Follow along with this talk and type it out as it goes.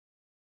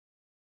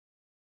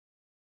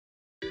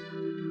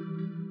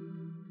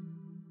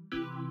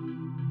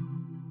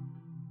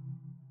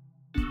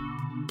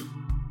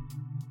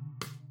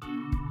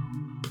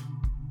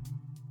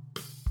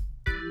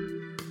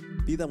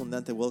Vida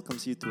Abundante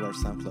welcomes you to our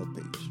SoundCloud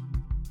page.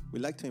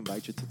 We'd like to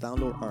invite you to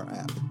download our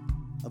app,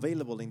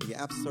 available in the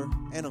App Store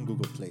and on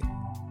Google Play.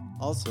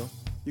 Also,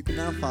 you can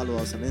now follow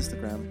us on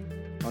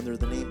Instagram under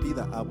the name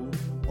Vida Abu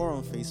or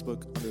on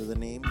Facebook under the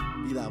name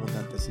Vida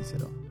Abundante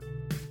Cicero.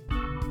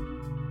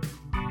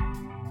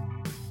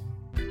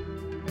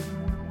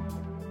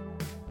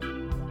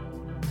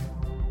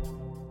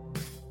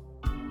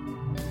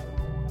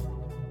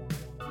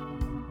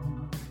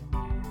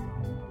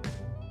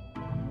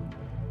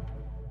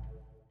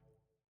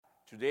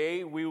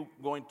 Today we're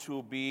going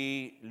to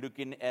be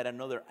looking at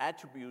another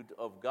attribute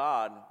of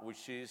God,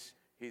 which is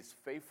His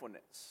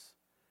faithfulness.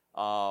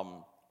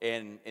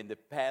 And in the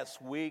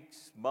past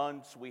weeks,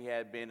 months, we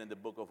have been in the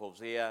book of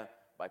Hosea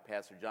by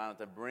Pastor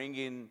Jonathan,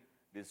 bringing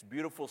this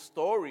beautiful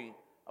story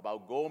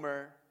about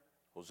Gomer,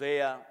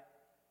 Hosea,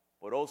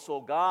 but also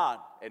God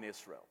and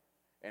Israel.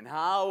 And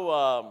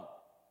how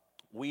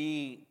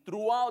we,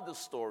 throughout the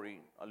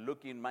story,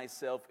 looking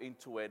myself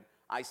into it,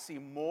 I see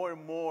more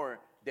and more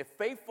that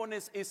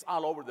faithfulness is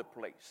all over the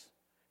place.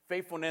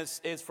 Faithfulness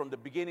is from the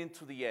beginning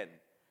to the end.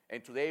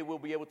 And today we'll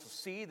be able to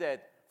see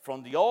that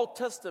from the Old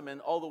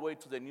Testament all the way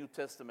to the New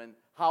Testament,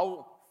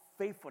 how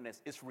faithfulness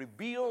is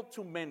revealed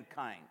to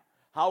mankind.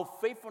 How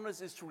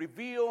faithfulness is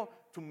revealed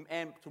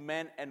to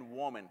man and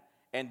woman.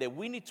 And that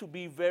we need to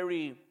be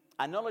very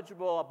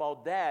knowledgeable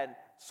about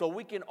that so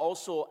we can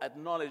also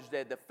acknowledge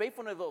that the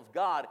faithfulness of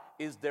God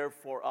is there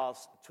for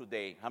us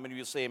today. How many of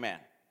you say amen?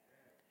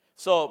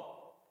 So,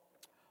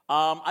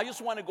 I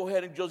just want to go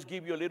ahead and just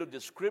give you a little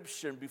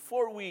description.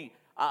 Before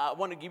I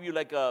want to give you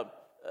like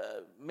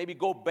maybe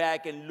go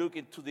back and look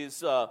into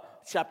this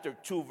chapter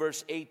 2,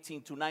 verse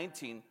 18 to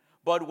 19.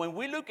 But when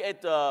we look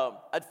at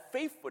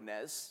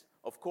faithfulness,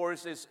 of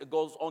course, it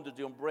goes under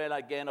the umbrella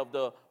again of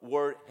the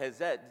word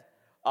hesed.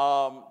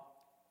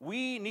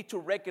 We need to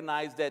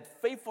recognize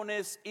that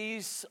faithfulness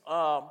is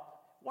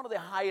one of the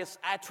highest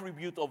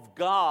attributes of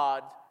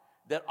God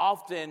that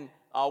often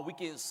we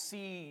can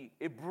see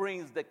it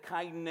brings the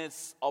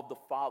kindness of the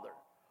Father.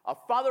 A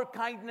Father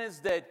kindness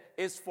that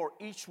is for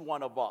each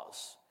one of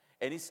us.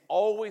 And it's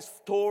always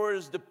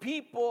towards the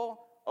people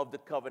of the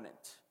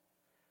covenant.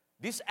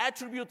 This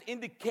attribute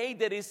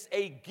indicates that it's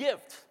a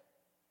gift,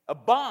 a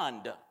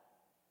bond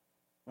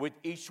with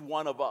each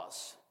one of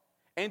us.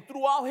 And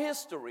throughout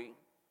history,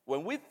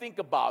 when we think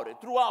about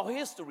it, throughout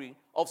history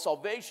of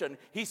salvation,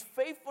 His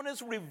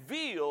faithfulness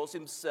reveals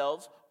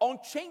Himself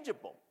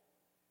unchangeable.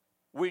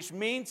 Which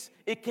means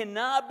it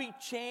cannot be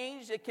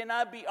changed, it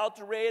cannot be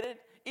alterated,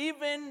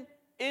 even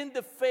in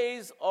the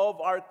face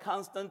of our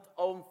constant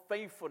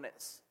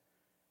unfaithfulness.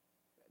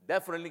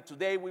 Definitely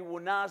today we will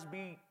not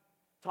be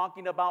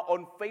talking about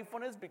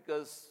unfaithfulness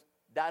because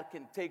that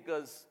can take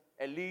us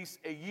at least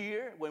a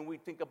year when we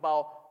think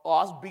about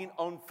us being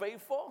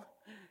unfaithful.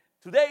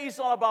 Today is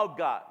all about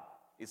God.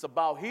 It's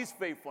about His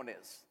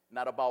faithfulness,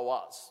 not about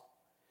us.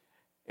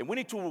 And we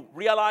need to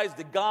realize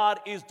that God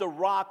is the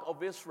rock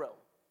of Israel.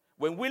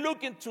 When we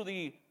look into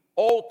the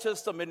Old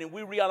Testament and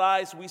we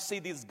realize we see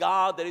this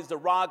God that is the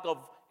rock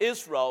of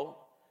Israel,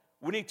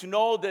 we need to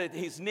know that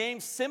His name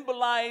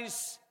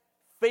symbolizes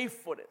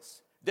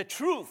faithfulness, the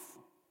truth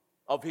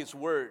of His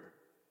word.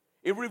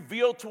 It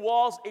revealed to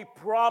us a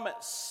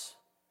promise.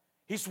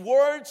 His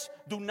words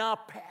do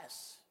not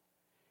pass.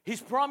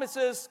 His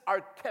promises are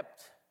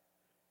kept.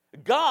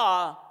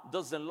 God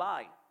doesn't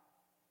lie,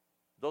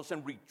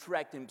 doesn't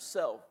retract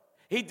Himself.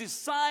 He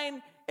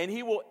designed and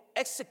He will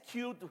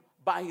execute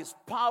by His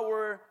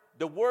power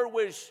the word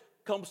which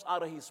comes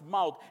out of His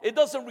mouth. It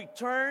doesn't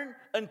return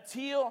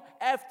until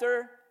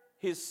after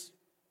His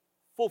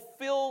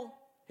fulfill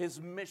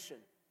His mission.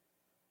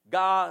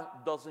 God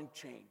doesn't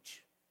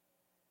change.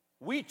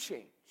 We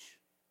change.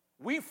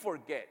 We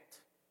forget.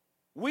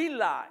 We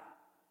lie.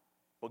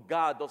 But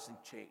God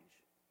doesn't change.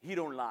 He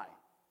don't lie.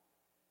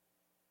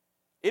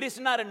 It is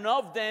not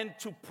enough then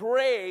to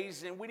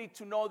praise, and we need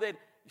to know that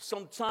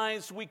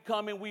sometimes we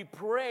come and we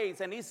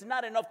praise, and it's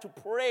not enough to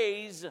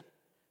praise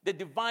the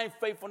divine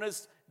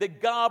faithfulness that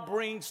God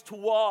brings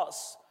to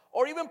us,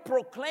 or even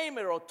proclaim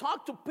it or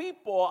talk to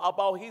people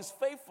about His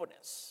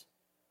faithfulness.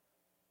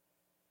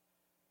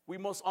 We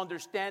must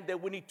understand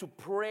that we need to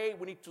pray,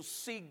 we need to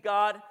seek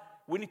God,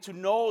 we need to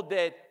know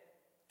that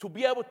to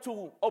be able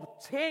to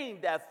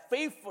obtain that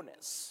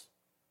faithfulness,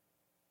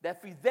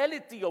 that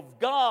fidelity of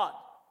God,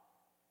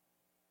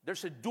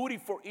 there's a duty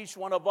for each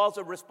one of us,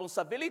 a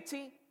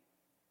responsibility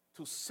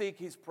to seek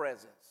His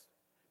presence,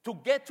 to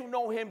get to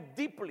know Him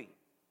deeply,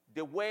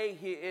 the way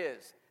He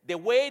is, the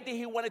way that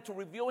He wanted to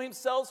reveal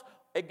Himself,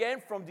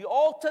 again, from the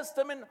Old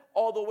Testament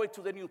all the way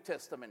to the New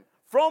Testament,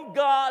 from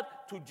God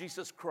to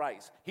Jesus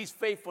Christ. His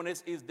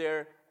faithfulness is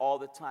there all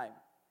the time.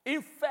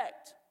 In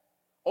fact,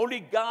 only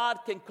God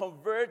can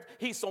convert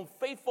His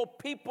unfaithful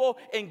people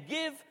and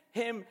give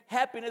Him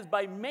happiness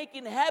by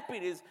making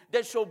happiness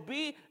that shall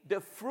be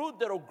the fruit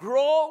that will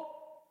grow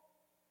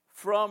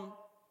from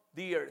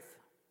the earth.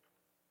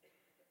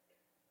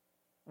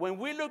 When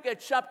we look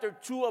at chapter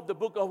 2 of the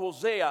book of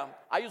Hosea,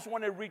 I just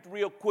want to read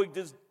real quick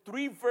these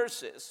 3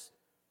 verses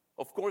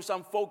Of course,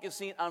 I'm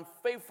focusing on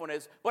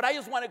faithfulness, but I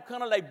just want to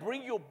kind of like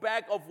bring you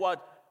back of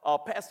what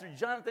Pastor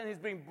Jonathan has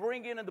been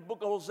bringing in the book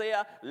of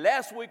Hosea.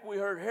 Last week we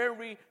heard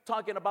Henry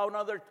talking about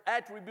another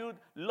attribute,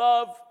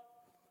 love.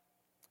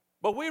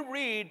 But we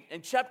read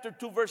in chapter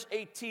 2, verse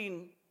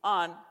 18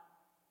 on,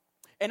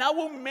 and I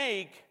will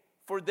make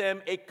for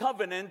them a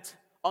covenant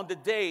on the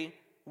day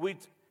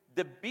with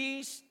the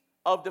beasts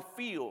of the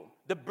field,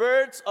 the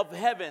birds of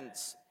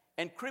heavens,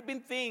 and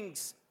creeping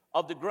things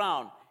of the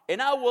ground.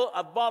 And I will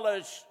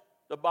abolish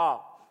the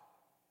bow,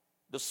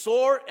 the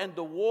sword, and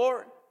the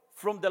war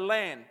from the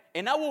land.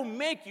 And I will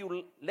make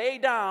you lay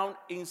down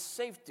in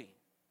safety.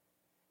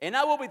 And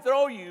I will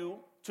betroth you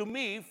to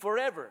me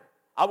forever.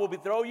 I will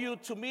betroth you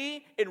to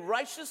me in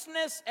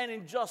righteousness and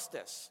in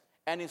justice,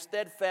 and in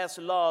steadfast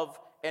love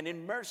and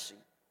in mercy.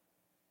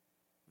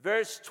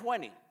 Verse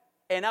 20.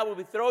 And I will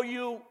betroth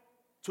you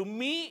to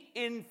me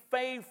in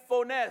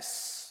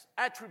faithfulness.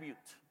 Attribute.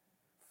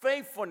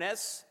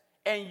 Faithfulness,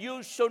 and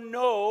you shall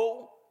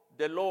know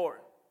the Lord.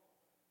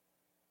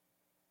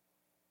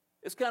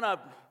 It's kind of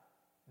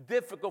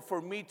difficult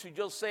for me to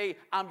just say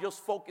I'm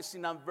just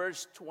focusing on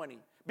verse 20.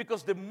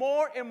 Because the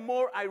more and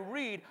more I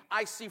read,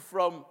 I see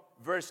from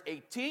verse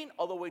 18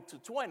 all the way to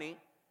 20,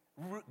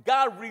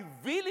 God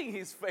revealing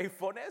his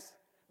faithfulness,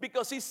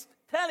 because he's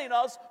telling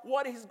us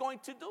what he's going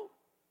to do.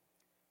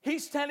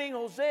 He's telling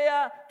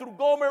Hosea through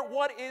Gomer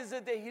what is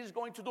it that he's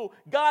going to do.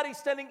 God is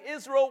telling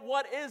Israel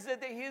what is it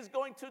that he's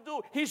going to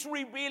do. He's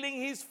revealing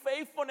his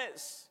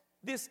faithfulness,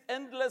 this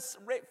endless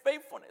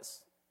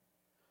faithfulness.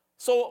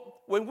 So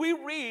when we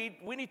read,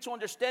 we need to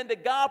understand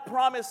that God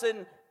promised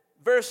in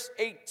verse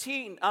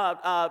 18,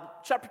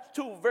 chapter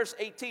 2, verse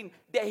 18,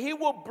 that he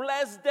will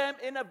bless them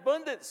in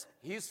abundance,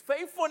 his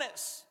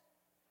faithfulness.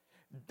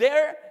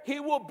 There he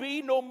will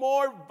be no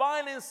more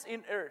violence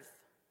in earth.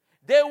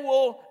 They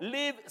will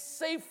live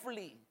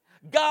safely.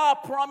 God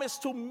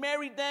promised to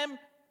marry them,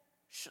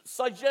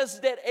 suggests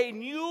that a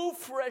new,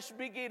 fresh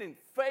beginning,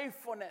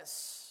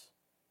 faithfulness.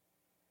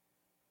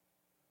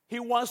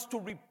 He wants to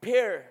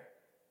repair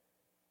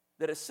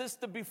that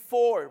existed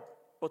before,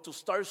 but to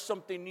start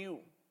something new.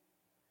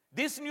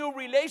 This new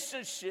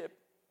relationship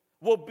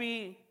will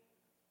be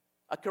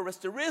a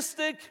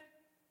characteristic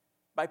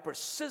by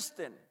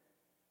persistent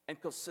and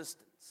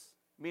consistency,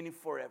 meaning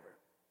forever.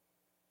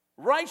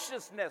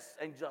 Righteousness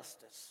and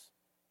justice,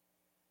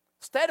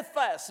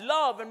 steadfast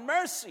love and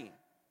mercy,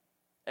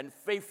 and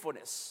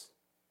faithfulness.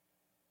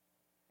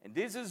 And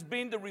this has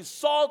been the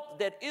result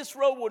that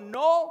Israel will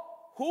know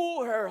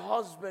who her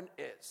husband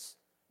is,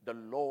 the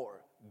Lord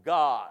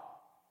God.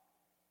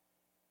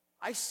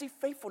 I see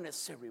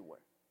faithfulness everywhere.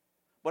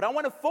 But I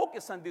want to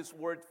focus on this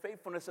word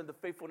faithfulness and the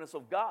faithfulness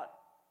of God.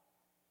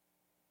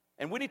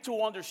 And we need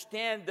to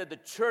understand that the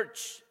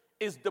church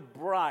is the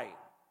bride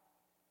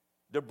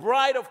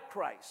of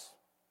Christ.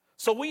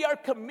 So we are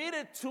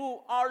committed to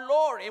our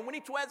Lord. And we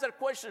need to answer that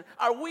question.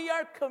 Are we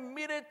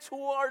committed to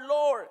our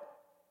Lord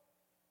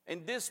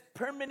in this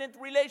permanent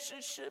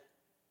relationship?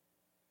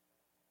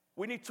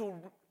 We need to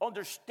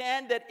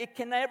understand that it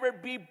can never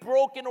be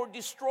broken or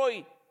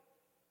destroyed.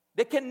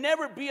 There can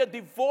never be a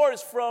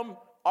divorce from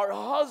our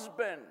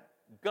husband,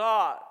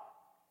 God.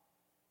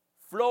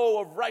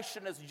 Flow of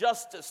righteousness,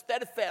 justice,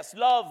 steadfast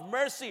love,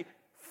 mercy,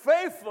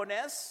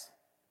 faithfulness,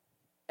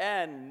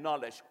 and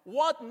knowledge.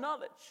 What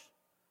knowledge?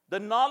 The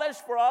knowledge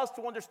for us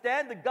to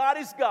understand that God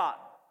is God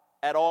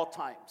at all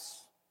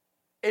times.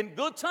 In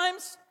good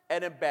times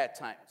and in bad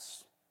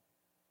times.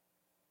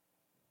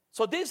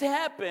 So this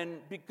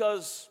happened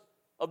because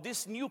of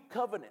this new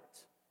covenant.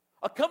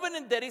 A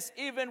covenant that is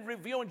even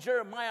revealed in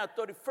Jeremiah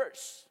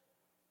 31st.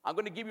 I'm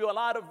going to give you a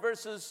lot of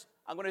verses.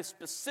 I'm going to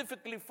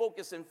specifically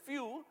focus on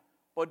few,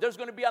 but there's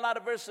going to be a lot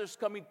of verses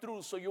coming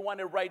through, so you want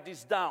to write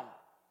this down.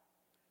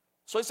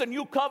 So it's a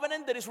new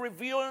covenant that is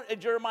revealed in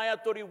Jeremiah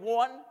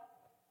 31,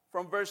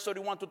 from verse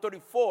 31 to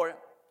 34.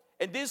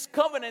 And this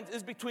covenant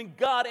is between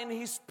God and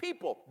his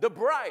people, the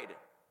bride.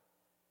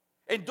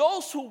 And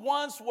those who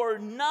once were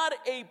not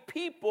a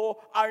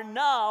people are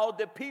now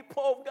the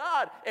people of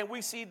God. And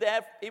we see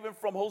that even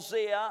from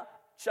Hosea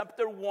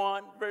chapter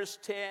 1, verse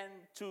 10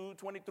 to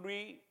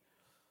 23.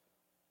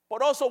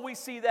 But also we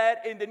see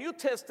that in the New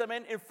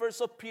Testament in 1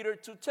 Peter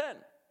 2:10.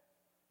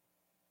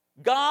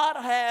 God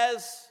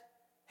has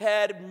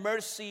had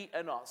mercy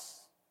on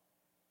us.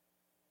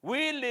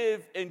 We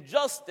live in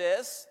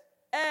justice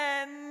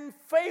and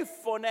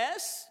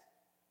faithfulness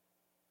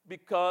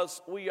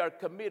because we are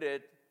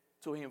committed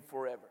to him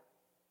forever.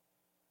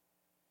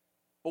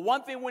 But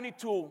one thing we need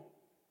to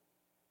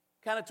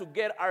to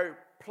get our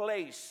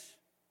place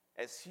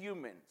as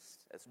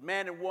humans, as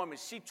man and woman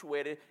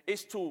situated,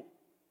 is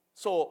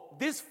so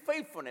this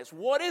faithfulness,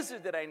 what is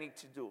it that I need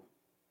to do?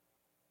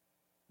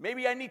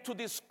 Maybe I need to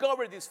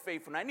discover this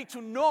faithfulness. I need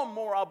to know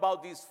more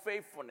about this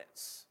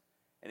faithfulness.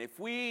 And if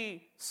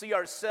we see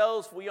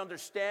ourselves, we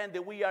understand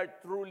that we are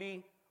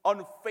truly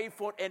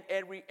unfaithful in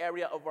every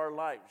area of our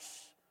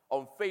lives.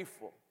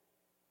 Unfaithful.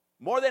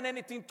 More than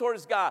anything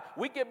towards God.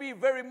 We can be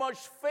very much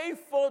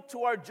faithful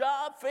to our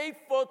job,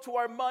 faithful to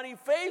our money,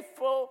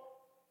 faithful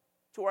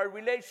to our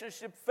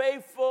relationship,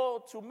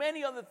 faithful to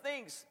many other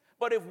things.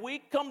 But if we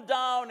come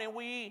down and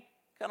we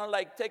kind of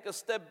like take a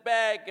step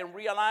back and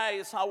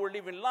realize how we're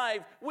living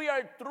life, we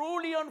are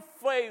truly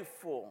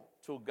unfaithful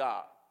to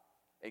God.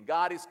 And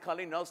God is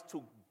calling us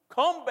to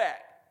come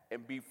back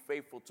and be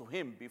faithful to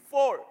Him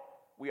before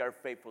we are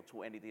faithful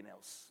to anything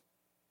else.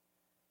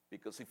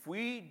 Because if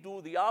we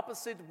do the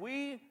opposite,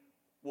 we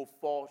will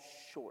fall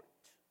short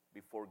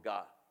before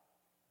God.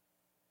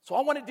 So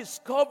I want to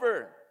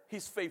discover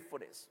His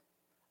faithfulness.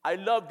 I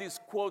love this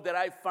quote that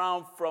I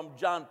found from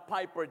John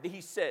Piper.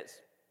 He says,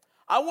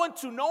 I want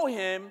to know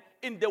Him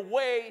in the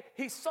way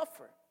He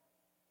suffered.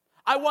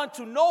 I want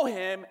to know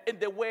Him in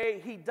the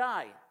way He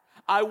died.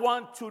 I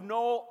want to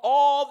know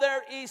all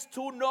there is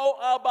to know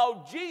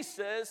about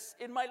Jesus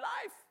in my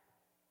life.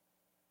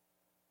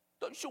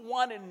 Don't you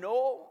want to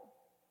know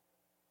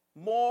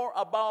more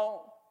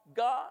about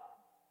God?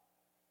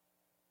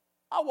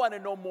 I want to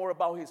know more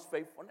about His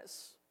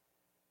faithfulness.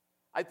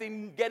 I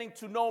think getting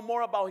to know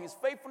more about His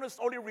faithfulness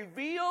only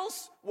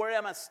reveals where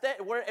am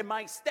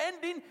I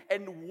standing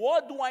and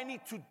what do I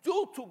need to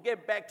do to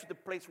get back to the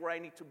place where I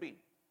need to be.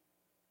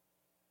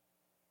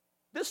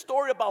 This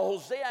story about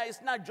Hosea is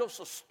not just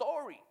a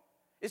story.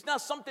 It's not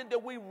something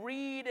that we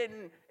read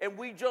and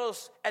we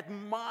just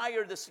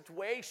admire the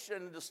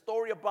situation, the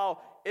story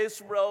about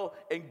Israel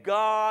and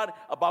God,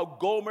 about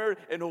Gomer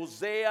and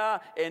Hosea,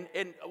 and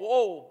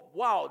oh,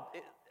 wow.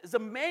 It's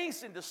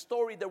amazing the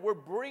story that we're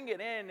bringing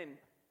in and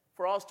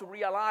for us to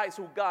realize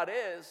who God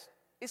is.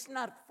 It's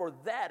not for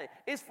that.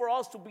 It's for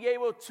us to be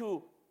able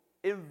to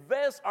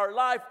invest our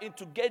life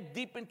into get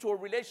deep into a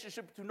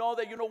relationship to know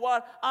that, you know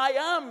what, I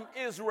am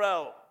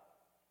Israel.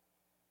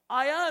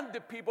 I am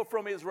the people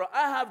from Israel.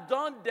 I have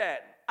done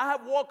that. I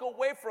have walked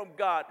away from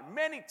God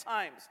many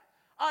times.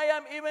 I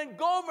am even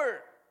Gomer.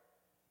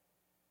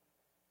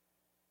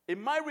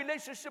 In my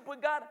relationship with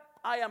God,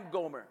 I am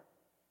Gomer.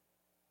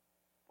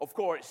 Of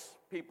course,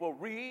 people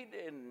read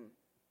and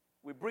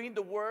we bring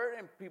the word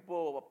and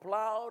people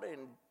applaud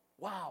and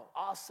wow,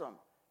 awesome.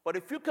 But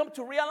if you come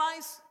to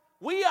realize,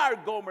 we are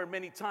Gomer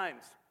many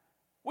times.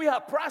 We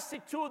have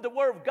prostituted the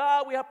word of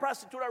God. We have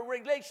prostituted our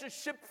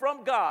relationship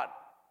from God.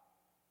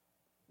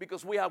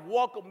 Because we have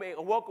walked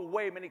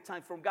away many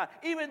times from God.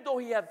 Even though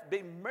He has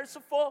been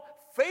merciful,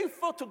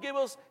 faithful to give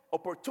us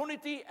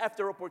opportunity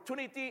after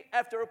opportunity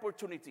after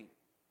opportunity.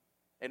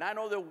 And I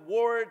know the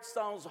word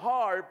sounds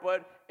hard,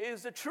 but it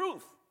is the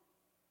truth.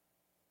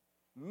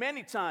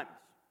 Many times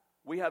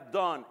we have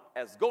done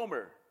as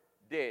Gomer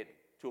did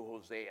to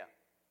Hosea.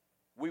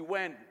 We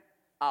went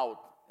out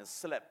and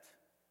slept.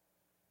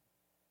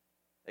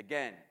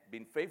 Again,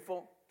 being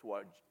faithful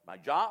to my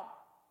job,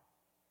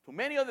 to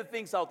many other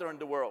things out there in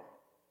the world,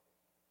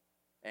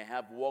 and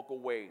have walked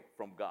away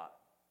from God.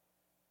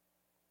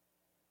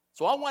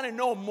 So I want to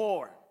know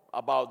more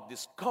about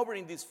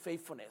discovering this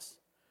faithfulness.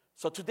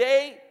 So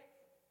today,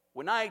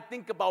 when I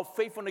think about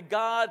faithfulness,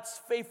 God's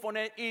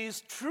faithfulness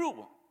is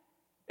true.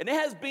 And it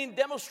has been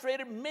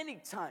demonstrated many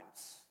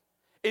times.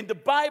 In the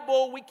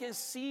Bible, we can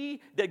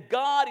see that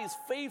God is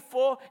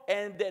faithful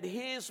and that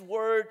His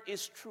word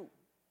is true.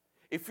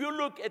 If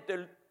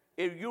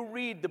you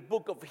read the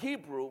book of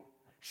Hebrews,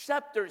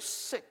 chapter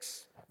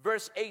 6,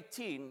 verse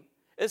 18,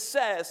 it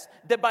says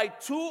that by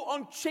two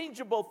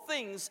unchangeable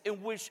things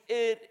in which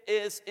it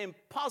is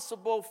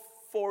impossible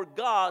for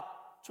God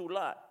to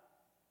lie,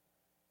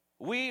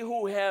 we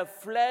who have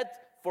fled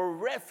for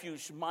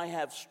refuge might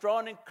have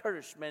strong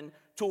encouragement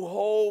to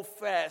hold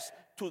fast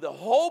to the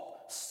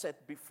hope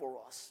set before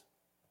us.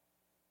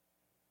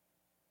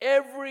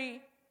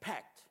 Every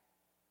pact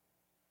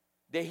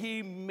that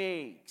He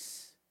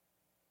makes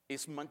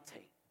is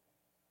maintained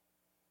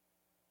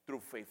through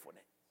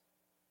faithfulness.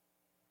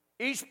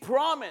 Each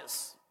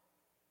promise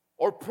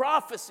or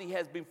prophecy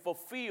has been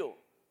fulfilled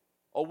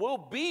or will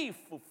be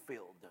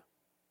fulfilled.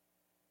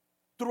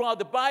 Throughout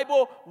the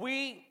Bible,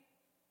 we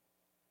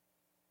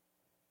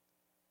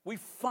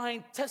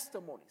find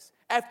testimonies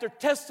after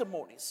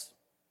testimonies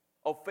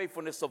of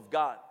faithfulness of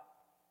God.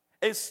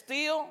 And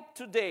still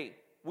today,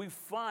 we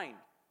find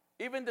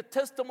even the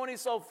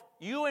testimonies of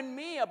you and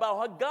me about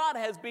how God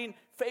has been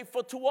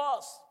faithful to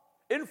us.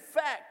 In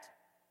fact,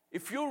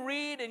 if you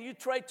read and you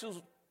try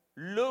to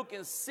look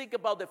and seek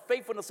about the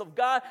faithfulness of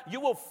God, you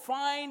will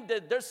find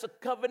that there's a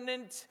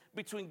covenant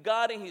between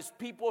God and His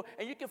people,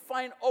 and you can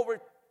find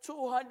over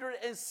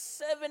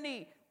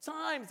 270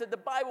 times that the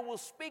Bible will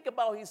speak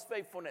about His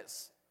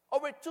faithfulness.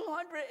 Over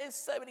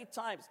 270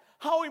 times.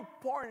 How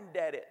important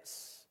that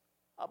is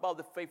about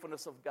the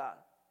faithfulness of God.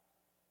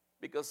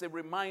 Because it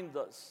reminds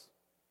us,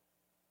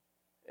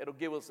 it'll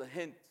give us a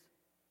hint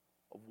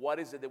of what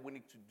is it that we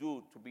need to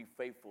do to be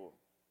faithful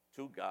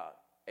to God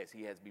as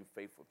He has been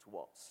faithful to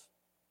us.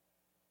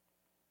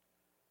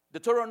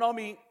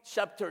 Deuteronomy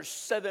chapter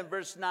 7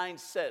 verse 9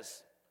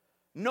 says,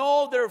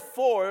 "Know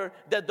therefore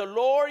that the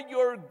Lord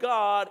your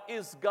God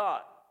is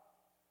God,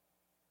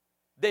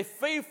 the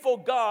faithful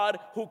God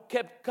who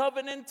kept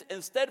covenant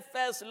and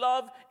steadfast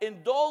love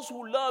in those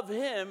who love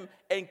Him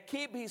and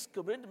keep His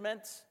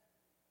commitments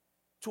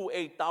to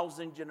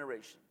 1,000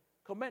 generations."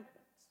 Commitments.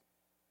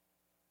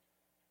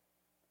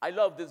 I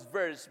love this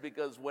verse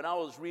because when I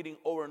was reading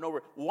over and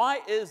over, why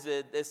is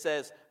it it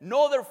says,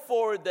 know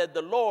therefore that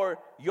the Lord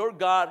your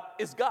God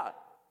is God?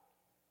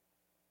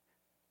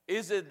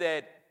 Is it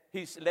that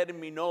he's letting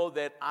me know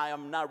that I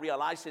am not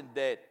realizing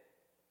that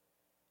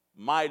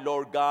my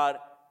Lord God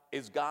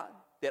is God?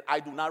 That I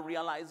do not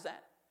realize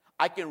that?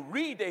 I can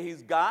read that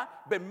he's God,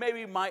 but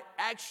maybe my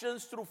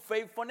actions through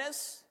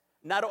faithfulness,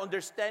 not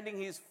understanding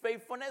his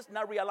faithfulness,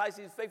 not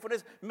realizing his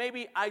faithfulness,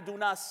 maybe I do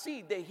not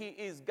see that he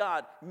is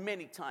God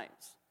many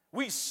times.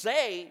 We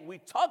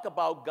talk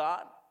about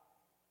God.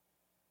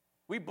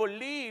 We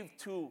believe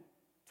to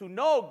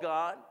know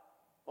God,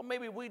 but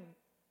maybe we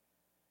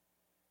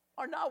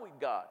are not with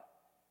God.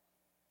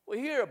 We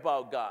hear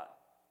about God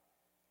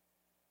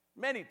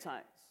many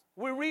times.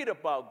 We read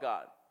about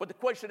God. But the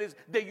question is,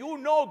 do you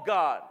know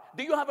God?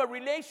 Do you have a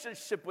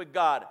relationship with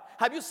God?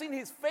 Have you seen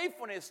his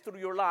faithfulness through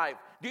your life?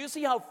 Do you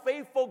see how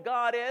faithful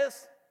God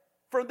is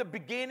from the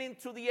beginning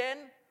to the end?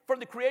 From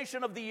the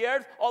creation of the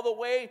earth all the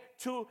way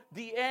to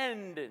the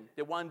end,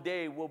 that one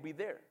day we'll be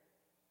there.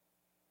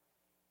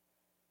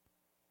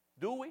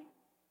 Do we?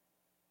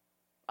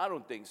 I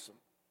don't think so.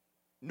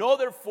 Know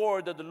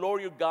therefore that the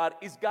Lord your God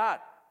is God.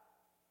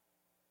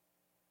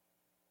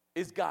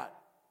 Is God.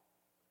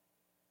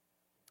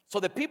 So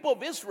the people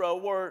of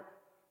Israel were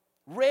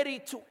ready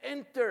to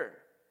enter.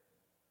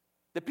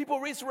 The people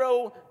of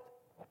Israel,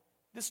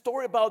 this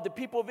story about the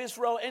people of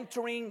Israel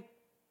entering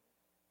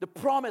the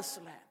promised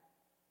land.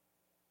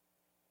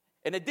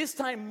 And at this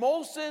time,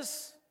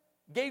 Moses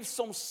gave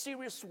some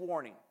serious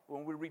warning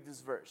when we read this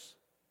verse.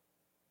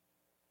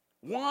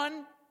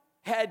 One,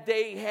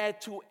 they had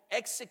to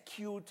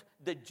execute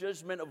the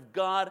judgment of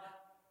God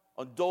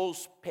on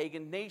those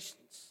pagan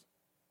nations.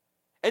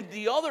 And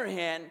the other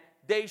hand,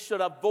 they should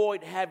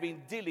avoid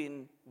having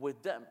dealing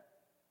with them.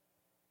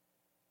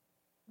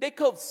 They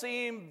could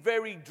seem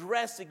very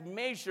drastic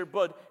measure,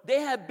 but they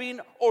have been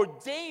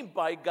ordained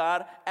by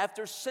God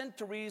after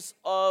centuries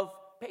of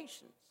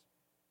patience.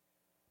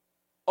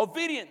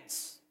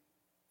 Obedience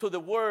to the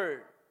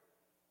word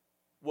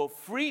will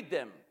free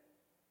them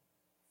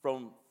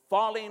from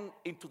falling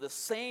into the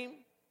same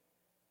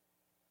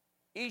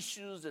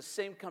issues, the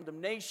same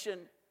condemnation,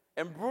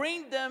 and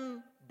bring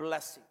them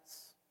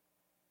blessings.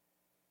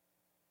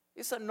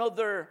 It's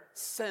another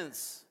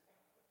sense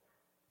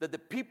that the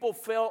people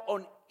felt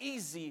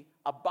uneasy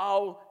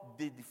about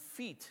the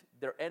defeat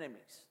their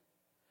enemies.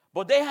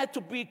 But they had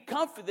to be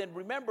confident,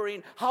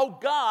 remembering how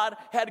God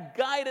had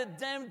guided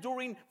them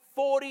during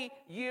 40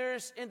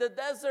 years in the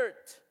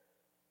desert.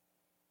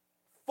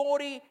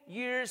 40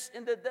 years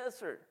in the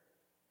desert.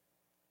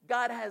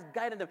 God has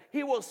guided them.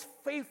 He was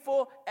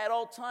faithful at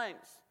all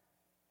times.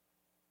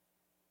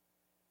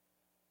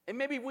 And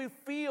maybe we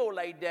feel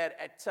like that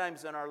at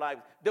times in our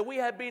lives, that we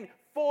have been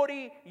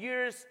 40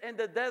 years in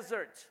the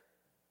desert.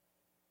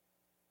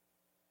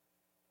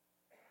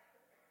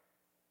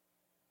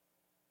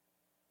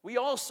 We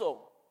also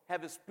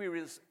have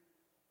experienced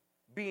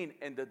being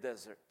in the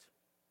desert.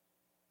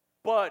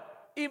 But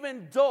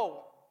even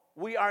though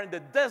we are in the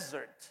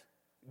desert,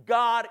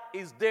 God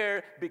is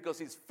there because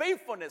his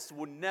faithfulness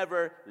will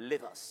never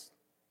leave us.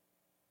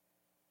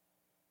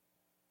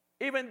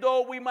 Even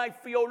though we might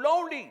feel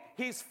lonely,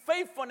 his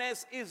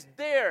faithfulness is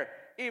there,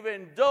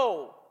 even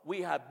though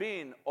we have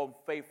been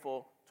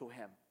unfaithful to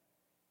him.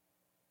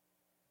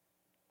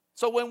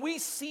 So when we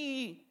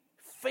see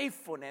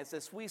faithfulness,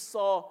 as we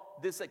saw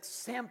this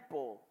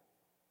example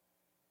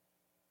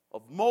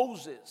of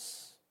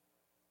Moses,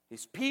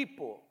 his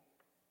people,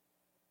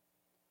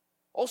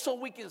 also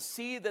we can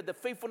see that the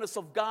faithfulness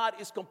of God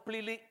is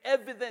completely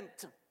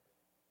evident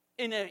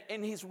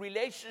in his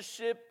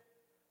relationship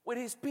with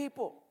his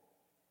people.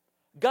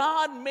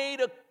 God made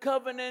a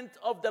covenant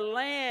of the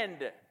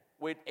land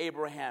with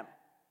Abraham.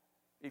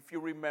 If you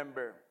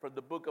remember from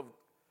the book of,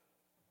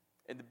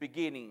 in the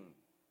beginning,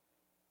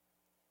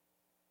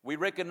 we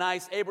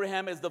recognize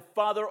Abraham as the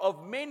father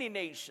of many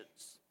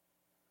nations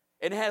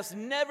and has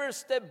never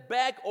stepped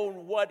back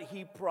on what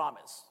he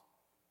promised.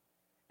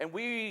 And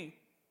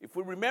if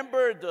we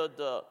remember,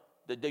 the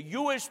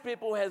Jewish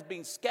people has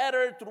been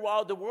scattered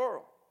throughout the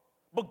world.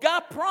 But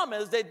God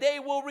promised that they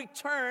will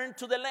return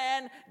to the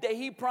land that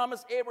he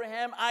promised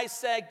Abraham,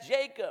 Isaac,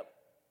 Jacob,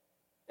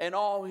 and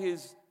all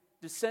his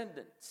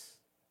descendants.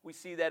 We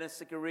see that in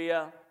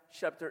Zechariah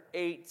chapter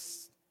 8,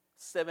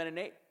 7 and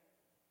 8.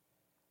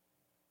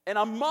 And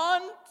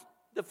among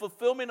the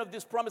fulfillment of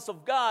this promise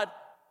of God,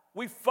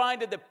 we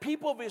find that the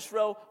people of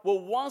Israel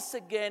will once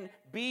again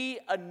be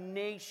a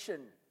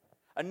nation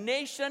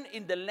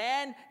in the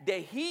land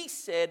that he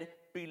said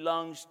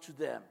belongs to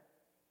them.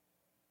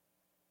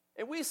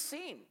 And we've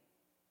seen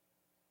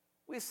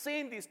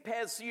these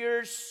past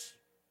years,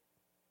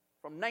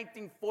 from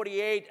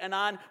 1948 and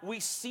on,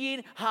 we've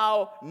seen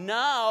how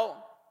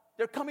now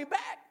they're coming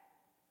back.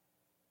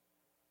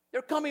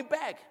 They're coming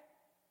back.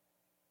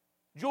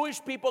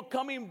 Jewish people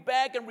coming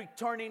back and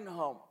returning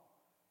home.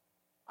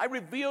 I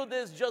reveal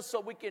this just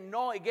so we can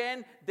know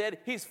again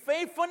that his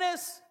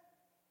faithfulness,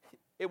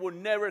 it will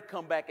never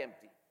come back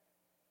empty.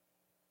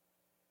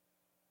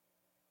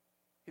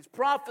 His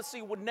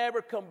prophecy would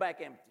never come back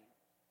empty.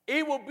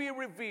 It will be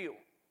revealed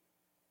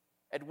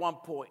at one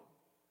point.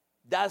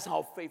 That's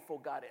how faithful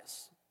God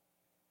is.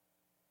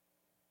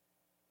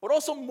 But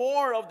also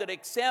more of that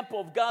example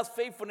of God's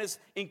faithfulness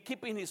in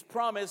keeping his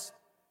promise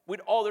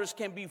with others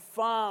can be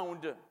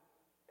found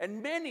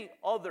in many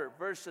other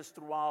verses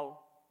throughout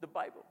the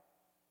Bible.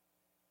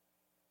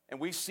 And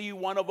we see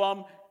one of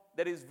them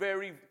that is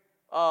very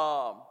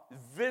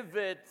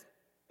vivid.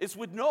 It's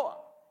with Noah.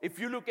 If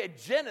you look at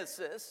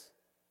Genesis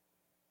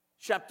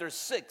chapter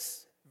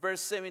 6,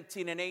 verse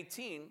 17 and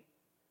 18,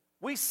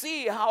 we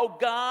see how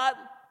God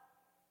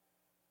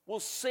will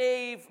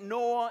save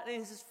Noah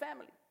and his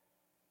family.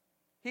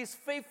 His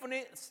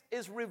faithfulness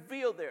is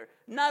revealed there.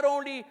 Not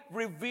only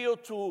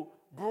revealed to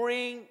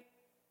bring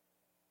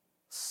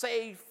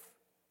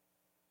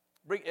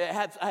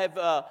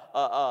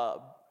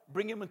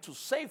bring him into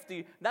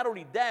safety. Not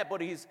only that,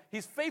 but his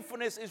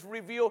faithfulness is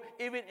revealed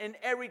even in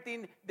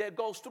everything that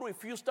goes through.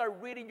 If you start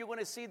reading, you're going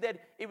to see that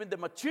even the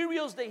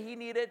materials that he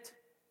needed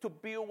to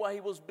build what he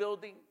was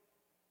building,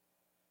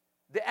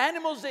 the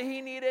animals that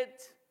he needed,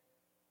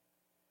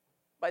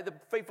 by the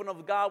faithfulness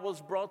of God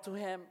was brought to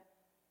him.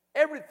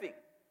 Everything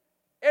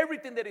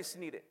that is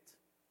needed.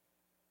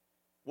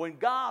 When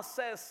God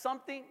says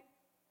something,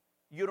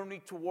 you don't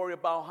need to worry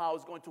about how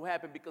it's going to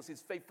happen, because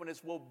his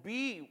faithfulness will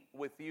be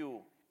with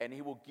you and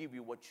he will give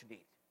you what you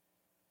need.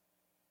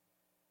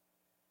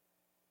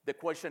 The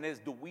question is,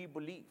 do we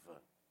believe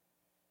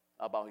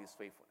about his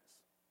faithfulness?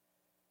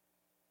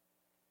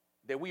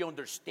 That we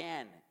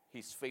understand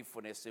his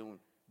faithfulness, and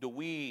do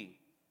we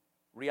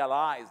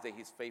realize that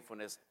his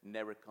faithfulness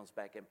never comes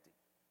back empty?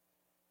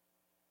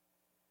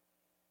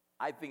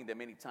 I think that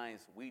many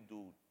times we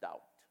do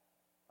doubt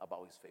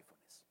about his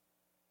faithfulness.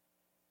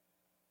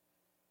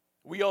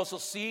 We also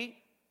see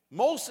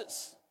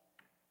Moses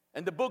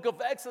in the book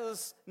of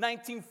Exodus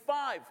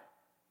 19:5,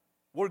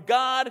 where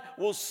God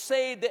will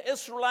save the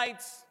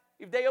Israelites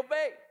if they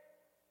obey.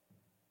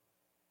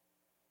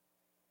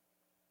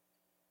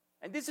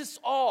 And this is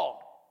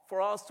all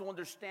for us to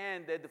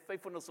understand, that the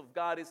faithfulness of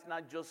God is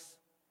not just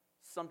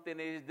something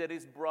that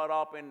is brought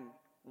up in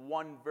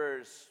one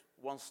verse,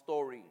 one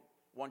story,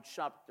 one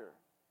chapter,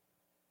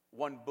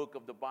 one book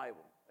of the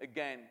Bible.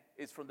 Again,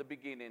 it's from the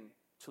beginning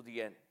to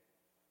the end.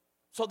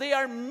 So there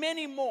are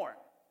many more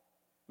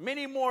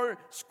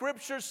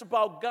scriptures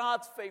about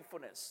God's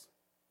faithfulness.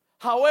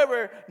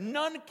 However,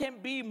 none can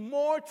be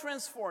more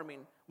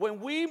transforming. When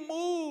we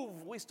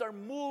start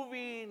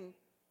moving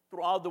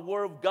throughout the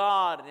Word of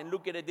God and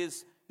looking at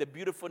the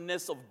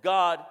beautifulness of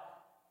God,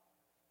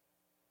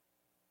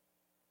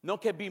 none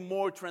can be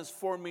more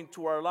transforming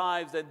to our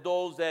lives than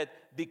those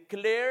that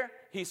declare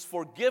his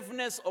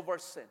forgiveness of our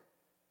sin.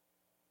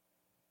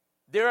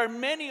 There are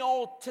many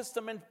Old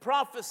Testament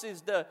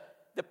prophecies that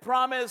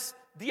promise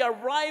the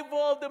arrival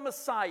of the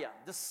Messiah,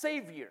 the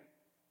Savior,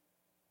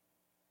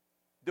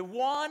 the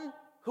one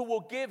who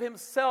will give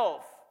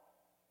himself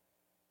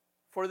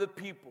for the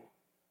people.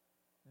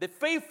 The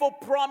faithful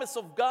promise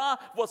of God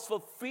was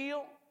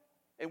fulfilled,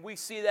 and we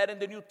see that in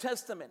the New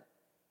Testament,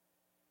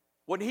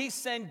 when he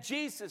sent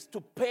Jesus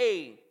to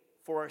pay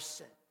for our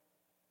sin.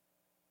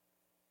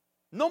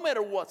 No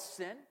matter what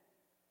sin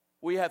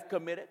we have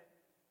committed,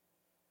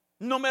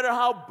 no matter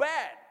how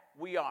bad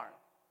we are,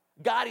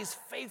 God is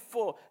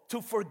faithful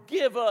to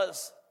forgive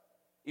us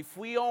if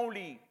we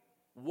only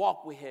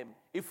walk with him,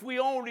 if we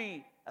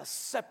only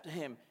accept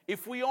him,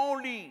 if we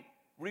only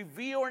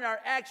reveal in our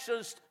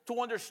actions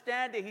to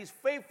understand that his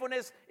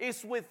faithfulness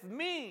is with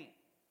me.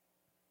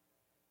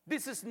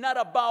 This is not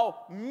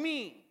about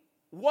me.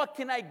 What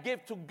can I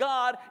give to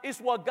God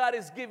is what God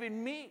is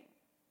giving me.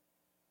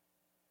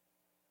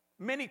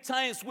 Many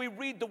times we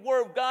read the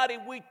Word of God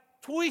and we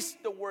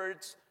twist the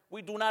words.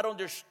 We do not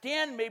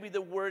understand maybe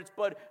the words,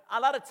 but a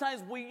lot of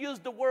times we use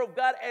the Word of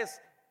God as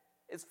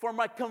for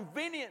my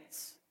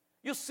convenience.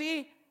 You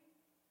see,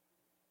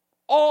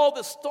 all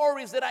the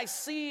stories that I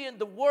see in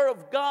the Word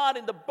of God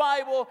in the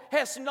Bible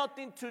has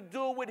nothing to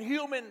do with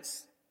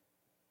humans.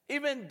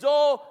 Even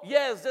though,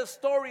 yes, there's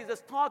stories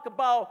that talk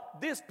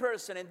about this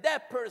person and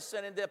that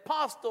person and the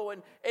apostle,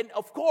 and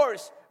of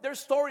course,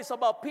 there's stories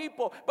about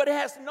people, but it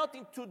has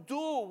nothing to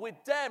do with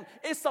them.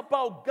 It's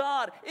about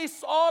God.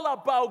 It's all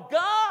about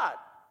God.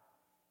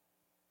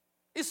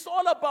 It's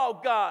all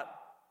about God.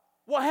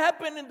 What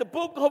happened in the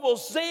book of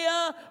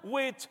Hosea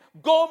with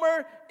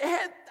Gomer,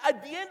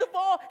 at the end of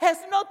all, has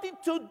nothing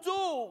to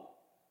do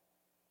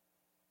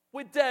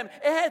with them.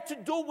 It had to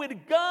do with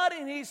God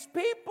and his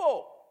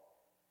people.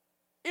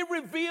 It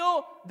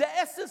revealed the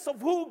essence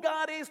of who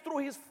God is through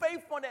his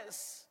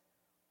faithfulness.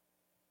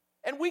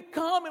 And we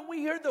come and we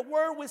hear the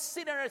word, we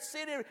sit in our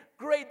city.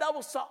 Great, that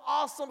was an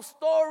awesome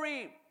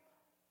story.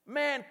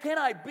 Man, can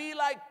I be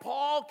like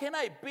Paul? Can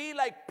I be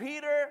like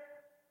Peter?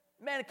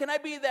 Man, can I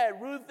be that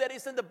Ruth that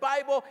is in the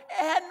Bible? It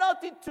had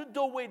nothing to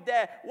do with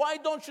that. Why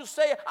don't you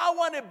say, I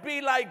want to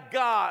be like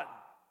God.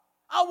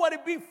 I want to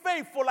be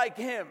faithful like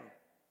him.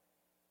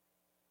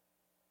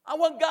 I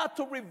want God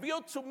to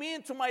reveal to me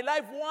and to my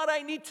life what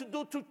I need to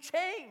do to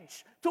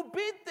change, to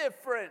be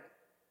different.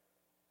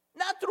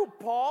 Not through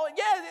Paul.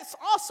 Yes, it's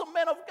awesome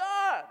man of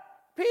God.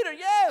 Peter,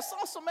 yes,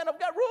 awesome man of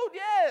God. Ruth,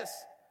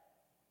 yes.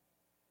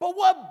 But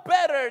what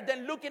better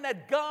than looking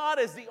at God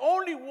as the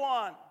only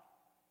one,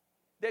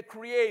 the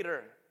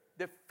creator,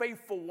 the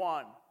faithful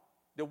one,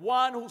 the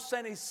one who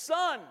sent his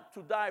son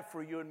to die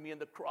for you and me on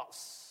the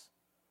cross.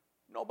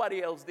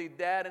 Nobody else did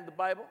that in the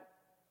Bible.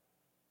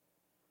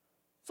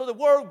 So the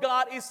word of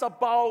God is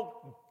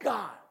about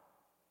God,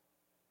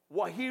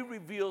 what he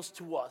reveals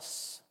to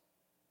us.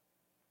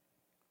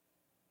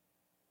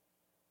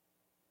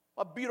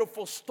 A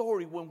beautiful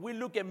story when we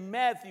look at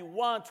Matthew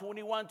 1,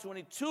 21,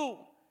 22.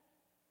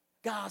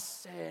 God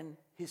sent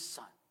his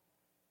son,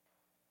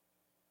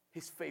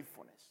 his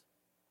faithfulness.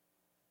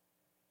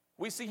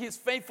 We see his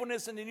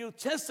faithfulness in the New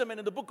Testament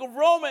in the book of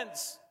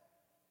Romans,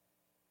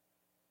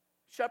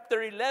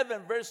 chapter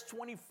 11, verse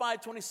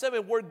 25,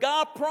 27, where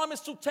God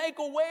promised to take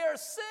away our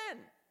sin.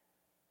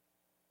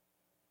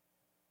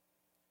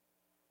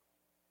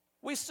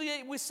 We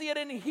see it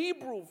in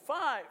Hebrew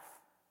 5,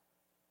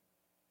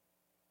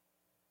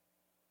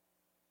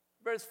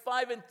 verse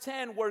 5 and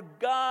 10, where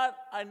God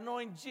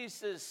anointed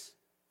Jesus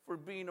for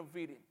being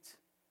obedient.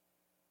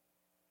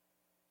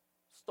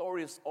 The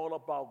story is all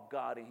about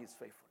God and his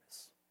faithfulness.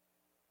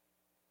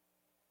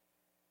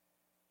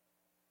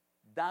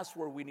 That's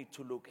where we need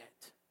to look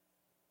at.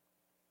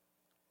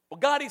 But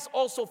God is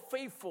also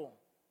faithful.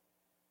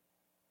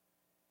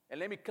 And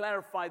let me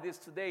clarify this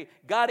today.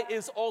 God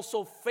is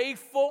also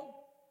faithful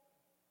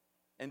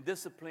and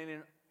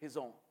disciplining his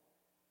own.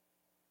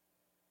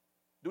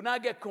 Do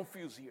not get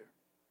confused here.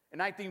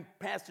 And I think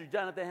Pastor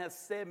Jonathan has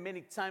said many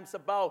times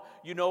about,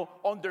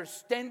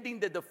 understanding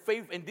that the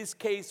faith, in this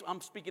case, I'm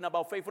speaking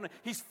about faithfulness.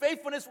 His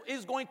faithfulness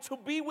is going to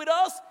be with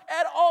us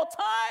at all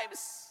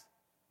times.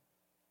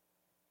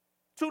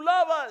 To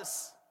love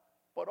us,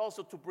 but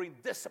also to bring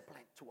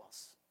discipline to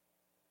us.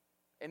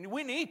 And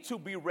we need to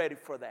be ready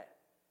for that.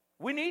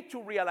 We need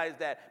to realize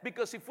that.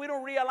 Because if we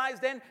don't realize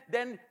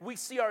then we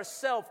see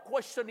ourselves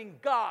questioning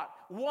God.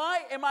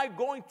 Why am I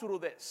going through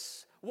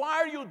this? Why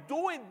are you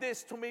doing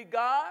this to me,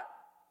 God?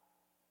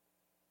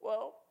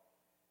 Well,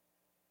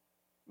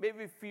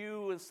 maybe if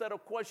you, instead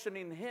of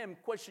questioning him,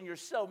 question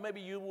yourself,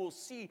 maybe you will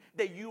see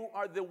that you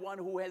are the one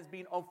who has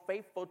been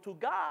unfaithful to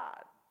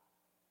God.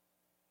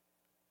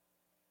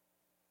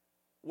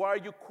 Why are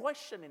you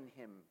questioning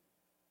him?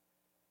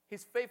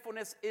 His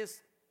faithfulness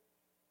is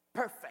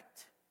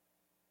perfect.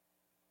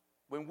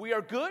 When we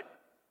are good,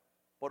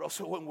 but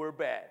also when we're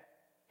bad,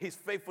 his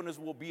faithfulness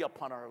will be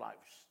upon our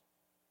lives.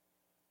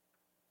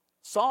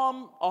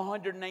 Psalm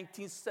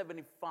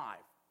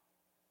 119:75.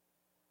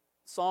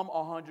 Psalm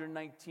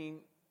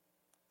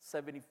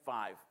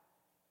 119:75.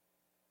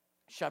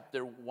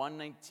 Chapter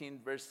 119,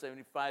 verse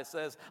 75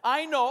 says,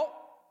 I know,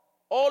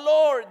 O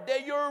Lord,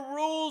 that your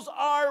rules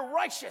are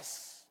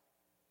righteous,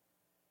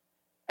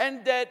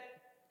 and that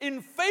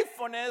in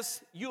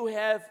faithfulness you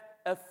have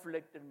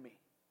afflicted me.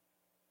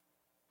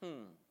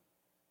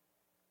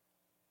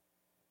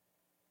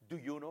 Do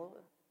you know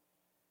that?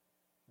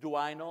 Do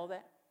I know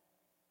that?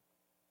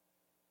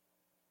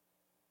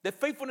 The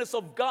faithfulness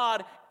of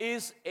God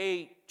is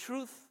a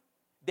truth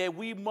that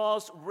we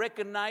must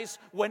recognize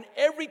when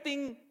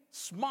everything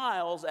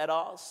smiles at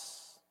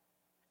us,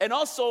 and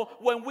also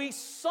when we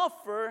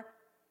suffer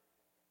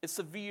a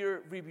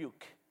severe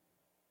rebuke.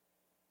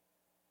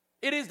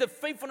 It is the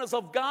faithfulness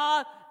of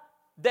God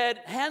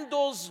that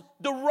handles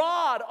the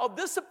rod of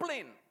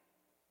discipline.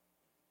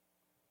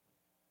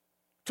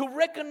 To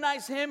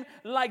recognize him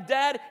like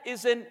that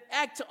is an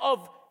act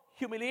of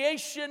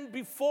humiliation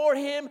before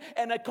him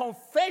and a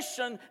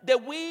confession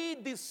that we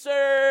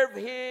deserve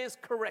his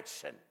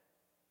correction.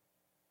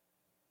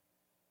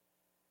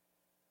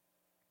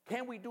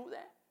 Can we do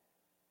that?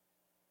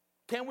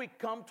 Can we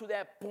come to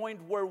that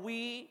point where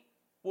we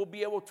will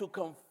be able to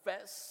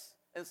confess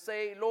and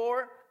say,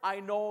 Lord, I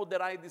know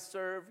that I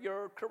deserve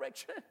your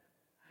correction?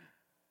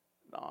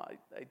 No,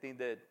 I think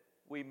that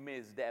we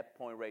miss that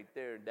point right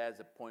there. That's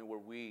the point where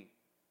we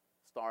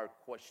start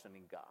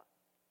questioning God.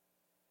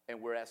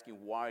 And we're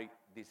asking why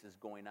this is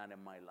going on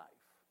in my life.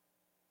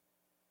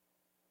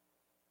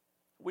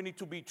 We need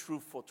to be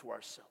truthful to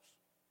ourselves.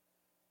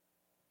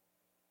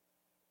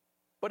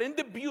 But in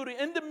the beauty,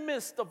 in the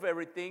midst of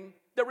everything,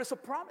 there is a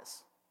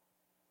promise.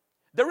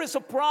 There is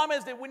a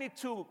promise that we need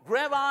to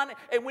grab on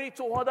and we need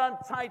to hold on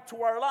tight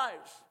to our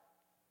lives.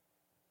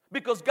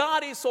 Because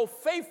God is so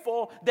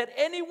faithful that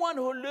anyone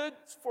who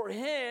looks for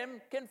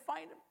him can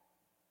find him.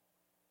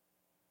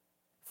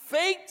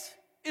 Faith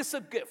is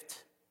a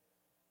gift.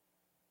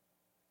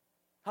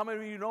 How many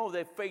of you know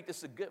that faith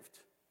is a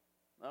gift?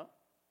 No?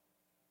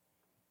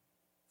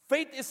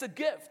 Faith is a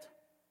gift.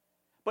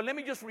 But let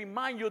me just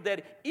remind you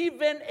that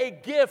even a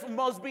gift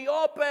must be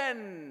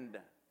opened.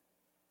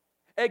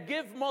 A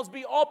gift must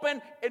be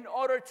opened in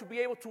order to be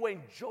able to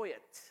enjoy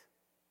it.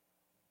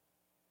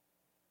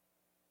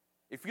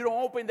 If you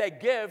don't open that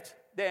gift,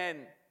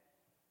 then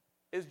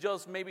it's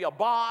just maybe a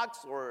box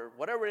or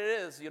whatever it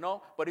is, you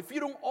know. But if you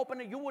don't open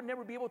it, you will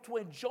never be able to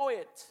enjoy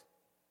it.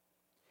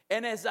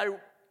 And as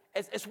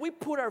as we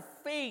put our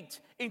faith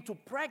into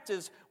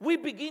practice, we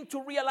begin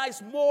to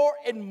realize more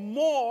and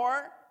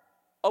more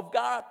of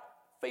God's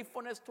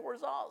faithfulness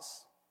towards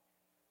us.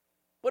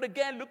 But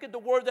again, look at the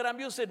word that I'm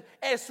using.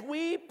 As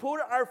we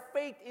put our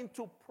faith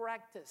into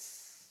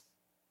practice,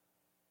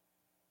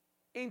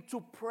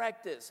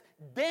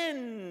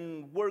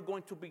 then we're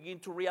going to begin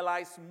to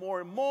realize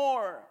more and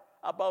more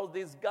about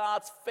this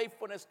God's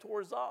faithfulness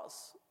towards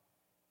us.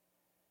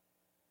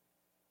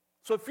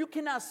 So if you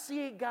cannot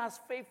see God's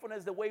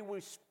faithfulness the way we're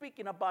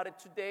speaking about it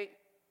today,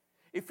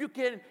 if you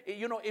can,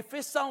 if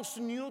it sounds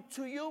new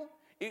to you,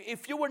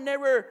 if you were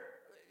never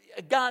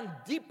gone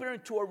deeper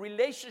into a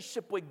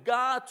relationship with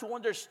God to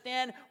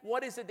understand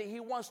what is it that He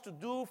wants to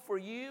do for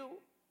you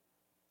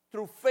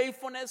through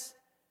faithfulness,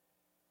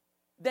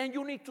 then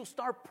you need to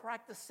start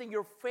practicing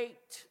your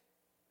faith.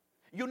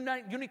 You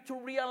need to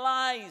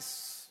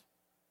realize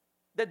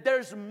that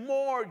there's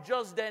more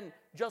than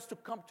just to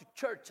come to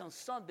church on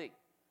Sunday.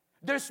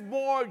 There's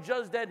more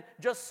than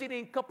just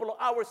sitting a couple of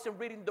hours and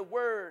reading the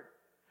Word.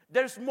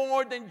 There's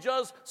more than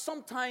just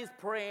sometimes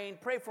pray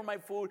for my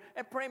food,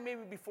 and pray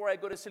maybe before I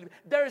go to sleep.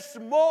 There's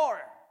more.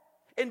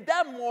 And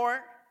that more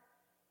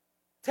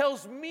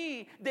tells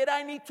me that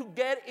I need to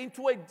get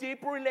into a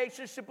deeper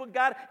relationship with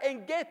God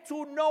and get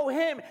to know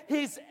Him,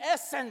 His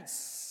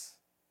essence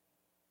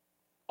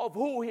of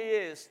who He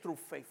is through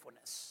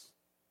faithfulness.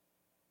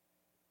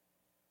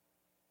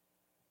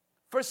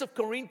 1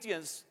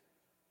 Corinthians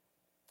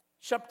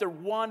chapter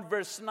 1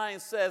 verse 9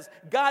 says,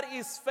 God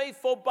is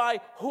faithful,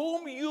 by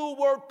whom you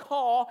were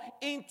called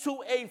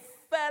into a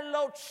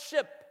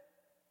fellowship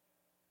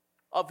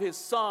of His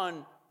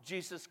Son,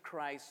 Jesus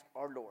Christ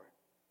our Lord.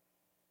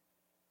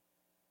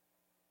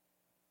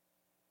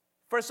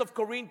 1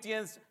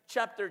 Corinthians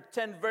chapter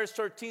 10 verse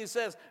 13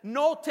 says,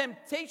 no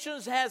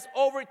temptations has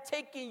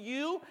overtaken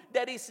you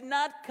that is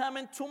not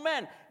common to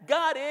man.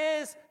 God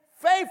is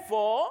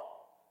faithful.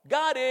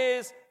 God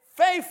is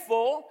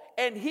faithful,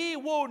 and He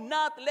will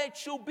not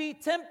let you be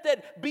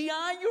tempted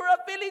beyond your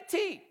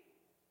ability.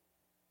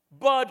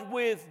 But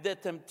with the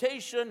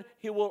temptation,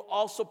 He will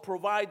also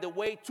provide the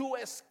way to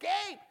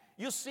escape.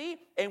 You see,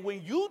 and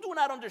when you do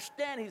not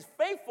understand His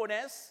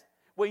faithfulness,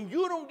 when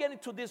you don't get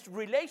into this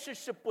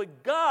relationship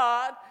with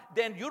God,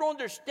 then you don't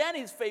understand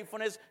His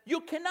faithfulness,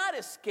 you cannot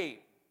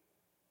escape.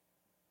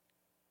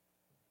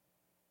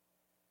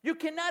 You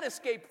cannot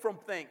escape from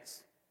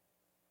things.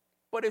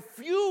 But if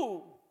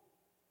you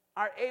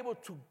are able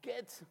to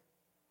get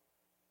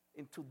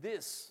into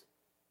this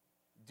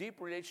deep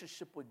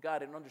relationship with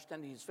God and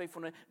understanding His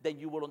faithfulness, then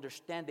you will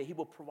understand that He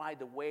will provide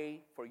the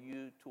way for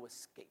you to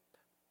escape.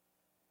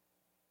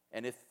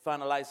 And it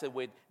finalizes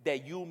with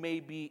that you may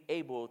be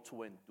able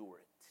to endure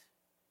it.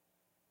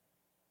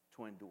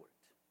 To endure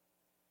it.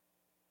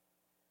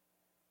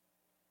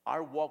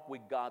 Our walk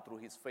with God through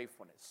His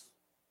faithfulness,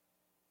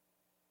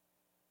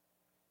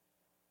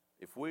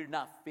 if we're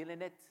not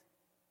feeling it,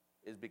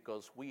 is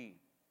because we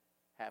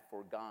have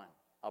forgotten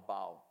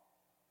about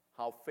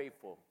how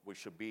faithful we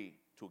should be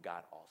to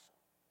God also.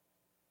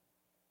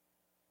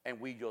 And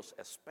we just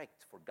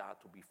expect for God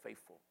to be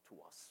faithful to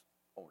us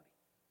only.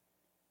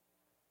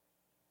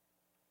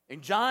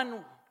 In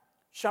John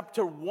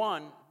chapter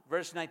 1,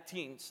 verse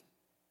 19,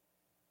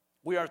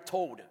 we are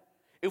told,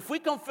 if we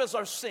confess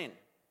our sin,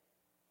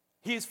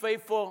 He is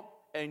faithful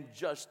and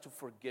just to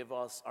forgive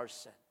us our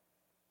sin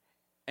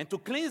and to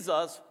cleanse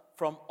us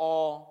from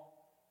all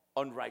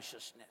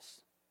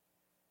unrighteousness.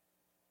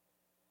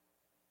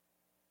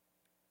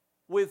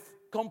 With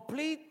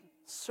complete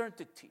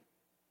certainty,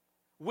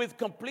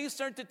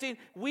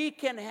 we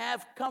can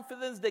have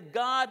confidence that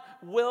God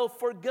will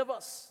forgive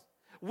us.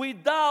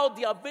 Without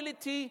the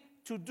ability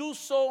to do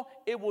so,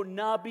 it will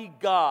not be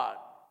God.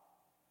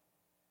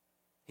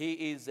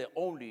 He is the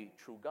only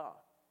true God.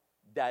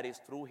 That is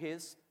through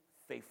His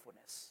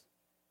faithfulness.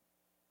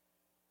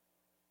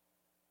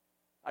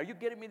 Are you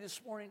getting me this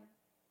morning?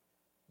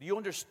 Do you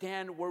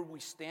understand where we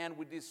stand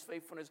with this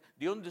faithfulness?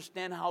 Do you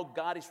understand how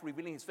God is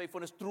revealing His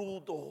faithfulness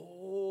through the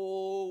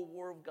whole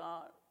Word of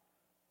God?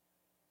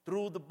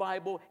 Through the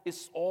Bible,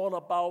 it's all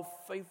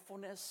about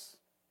faithfulness.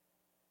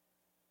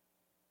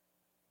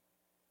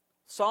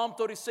 Psalm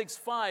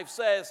 36:5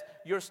 says,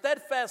 your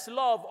steadfast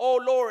love, O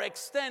Lord,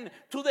 extend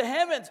to the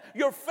heavens,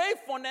 your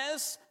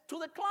faithfulness to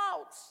the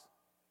clouds.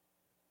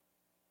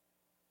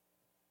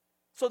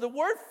 So the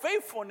word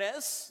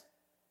faithfulness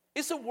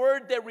is a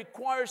word that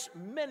requires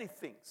many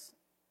things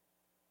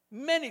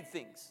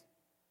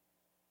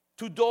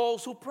to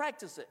those who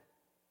practice it,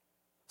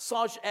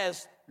 such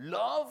as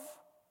love,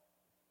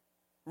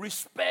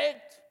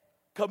 respect,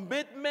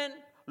 commitment,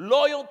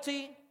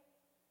 loyalty.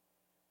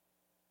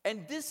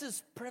 And this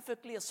is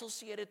perfectly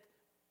associated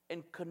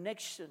in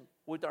connection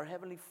with our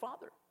Heavenly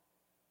Father.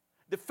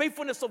 The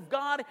faithfulness of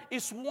God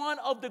is one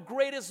of the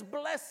greatest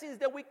blessings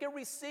that we can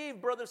receive,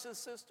 brothers and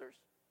sisters.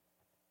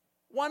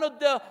 One of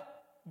the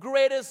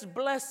greatest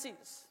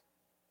blessings.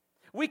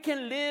 We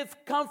can live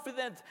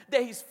confident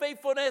that His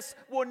faithfulness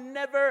will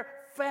never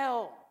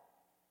fail.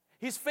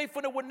 His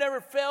faithfulness will never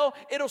fail.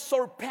 It'll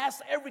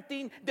surpass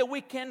everything that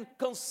we can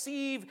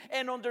conceive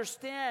and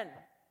understand.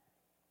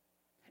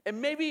 And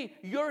maybe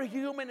your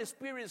human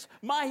experience,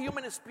 my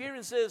human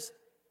experiences,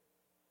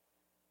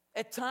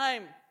 at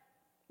times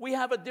we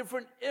have a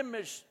different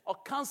image or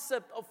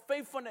concept of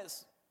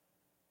faithfulness.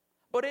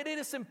 But it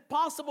is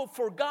impossible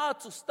for God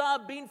to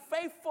stop being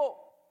faithful.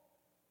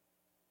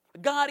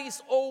 God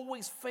is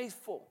always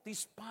faithful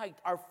despite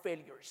our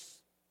failures.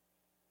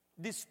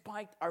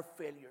 Despite our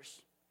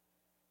failures.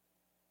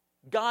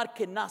 God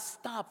cannot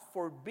stop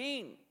for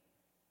being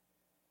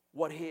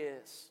what He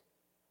is.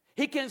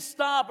 He can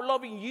stop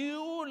loving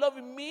you,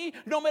 loving me,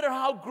 no matter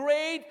how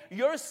great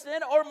your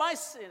sin or my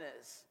sin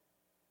is.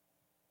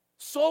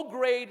 So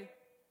great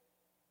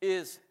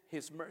is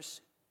His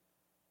mercy.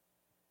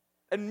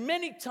 And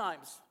many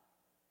times,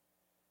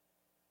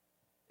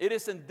 it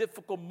is in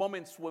difficult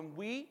moments when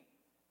we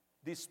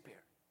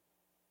despair.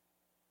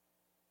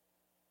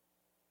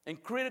 In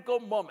critical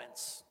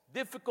moments,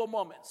 difficult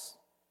moments.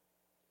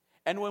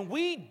 And when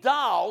we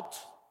doubt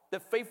the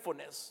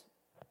faithfulness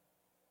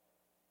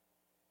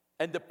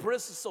and the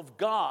presence of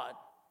God,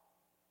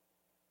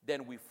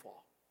 then we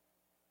fall.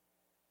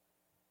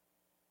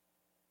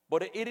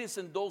 But it is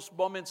in those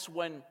moments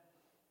when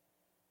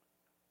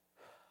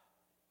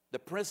the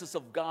presence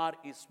of God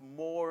is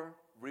more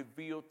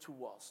revealed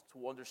to us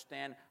to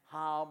understand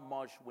how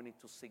much we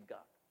need to seek God,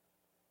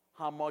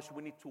 how much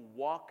we need to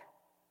walk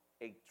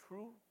a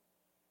true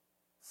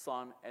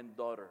son and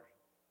daughter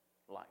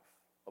life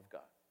of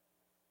God.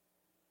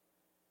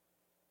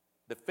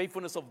 The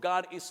faithfulness of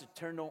God is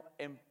eternal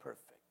and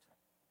perfect.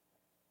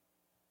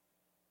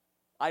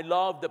 I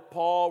love that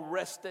Paul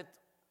rested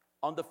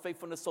on the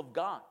faithfulness of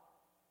God.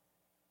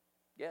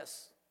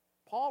 Yes,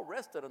 Paul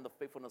rested on the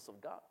faithfulness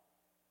of God.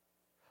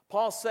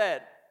 Paul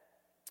said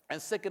in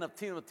 2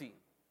 Timothy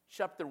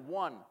chapter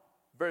 1,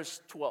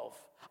 verse 12,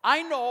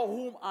 I know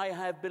whom I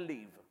have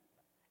believed,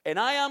 and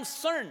I am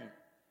certain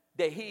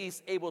that He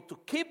is able to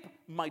keep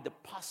my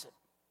deposit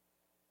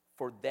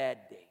for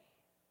that day.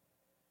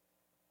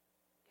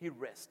 He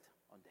rested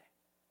on that.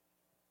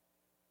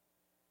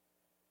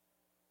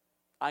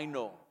 I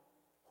know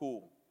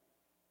who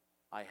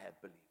I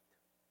have believed.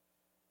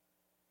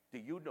 Do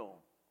you know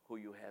who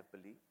you have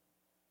believed?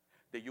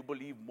 Do you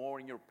believe more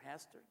in your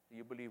pastor? Do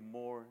you believe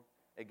more,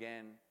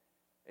 again,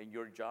 in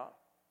your job?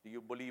 Do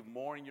you believe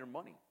more in your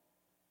money?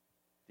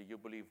 Do you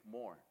believe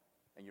more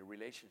in your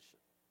relationship?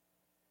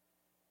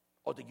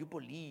 Or do you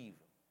believe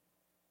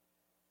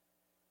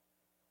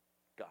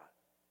God,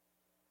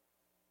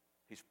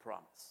 His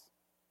promise,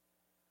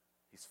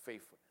 His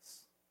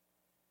faithfulness,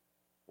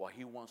 what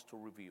He wants to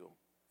reveal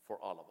for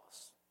all of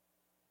us?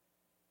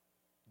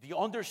 The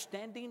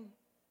understanding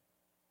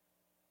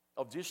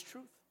of this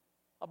truth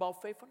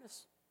about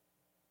faithfulness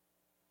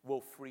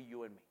will free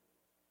you and me.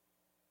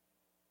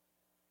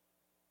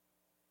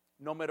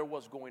 No matter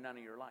what's going on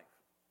in your life.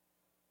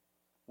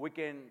 We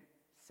can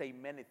say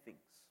many things.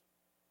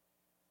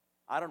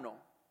 I don't know.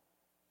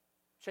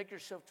 Check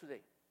yourself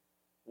today.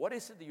 What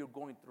is it that you're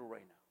going through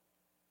right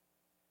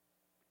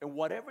now? And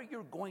whatever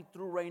you're going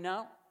through right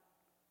now,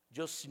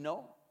 just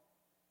know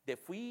that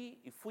if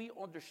we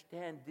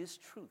understand this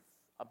truth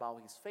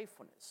about His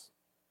faithfulness,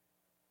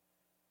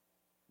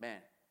 man,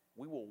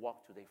 we will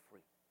walk today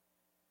free.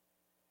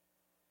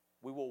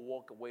 We will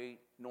walk away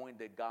knowing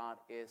that God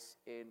is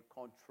in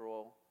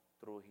control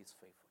through His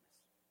faithfulness.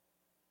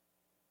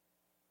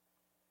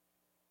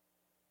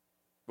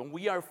 When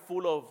we are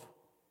full of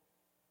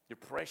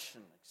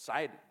depression,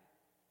 anxiety,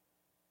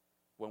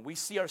 when we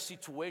see our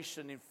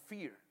situation in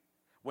fear,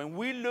 when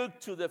we look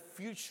to the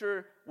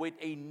future with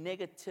a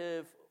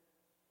negative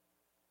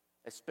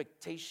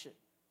expectation,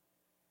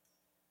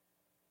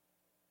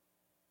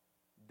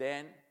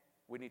 then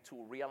we need to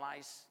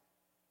realize,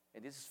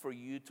 and this is for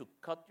you to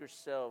cut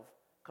yourself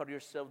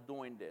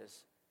doing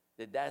this,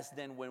 that's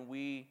then when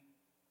we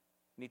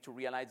need to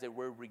realize that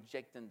we're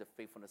rejecting the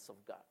faithfulness of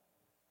God.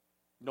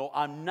 No,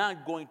 I'm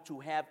not going to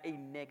have a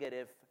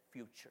negative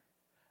future.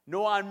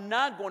 No, I'm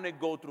not going to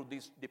go through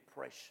this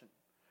depression.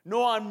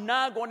 No, I'm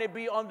not going to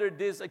be under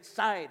this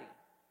anxiety.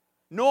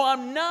 No,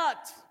 I'm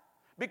not.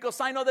 Because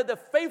I know that the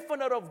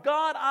faithfulness of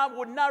God, I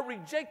would not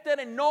reject it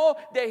and know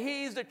that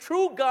He is the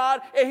true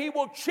God and He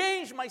will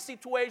change my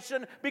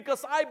situation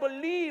because I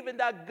believe in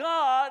that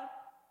God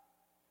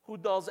who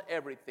does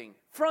everything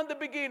from the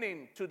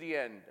beginning to the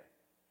end.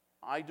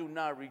 I do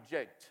not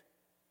reject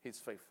His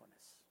faithfulness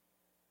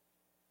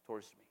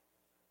towards me.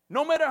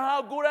 No matter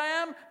how good I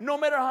am, no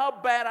matter how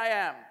bad I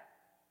am,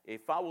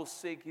 if I will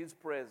seek His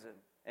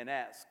presence and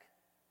ask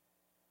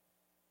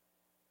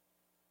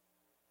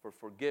for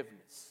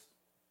forgiveness,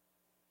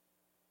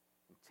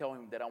 and tell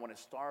Him that I want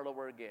to start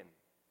over again,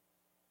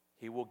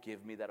 He will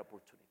give me that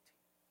opportunity.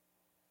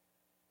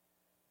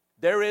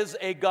 There is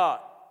a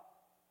God.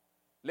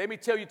 Let me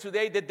tell you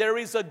today that there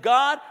is a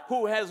God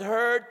who has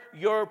heard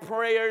your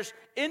prayers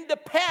in the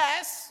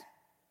past.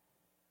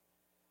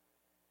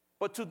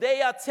 But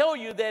today I tell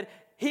you that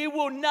He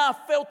will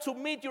not fail to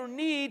meet your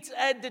needs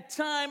at the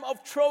time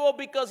of trouble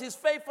because His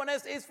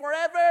faithfulness is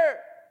forever.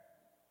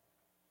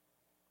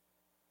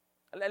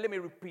 Let me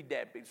repeat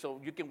that so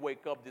you can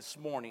wake up this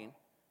morning.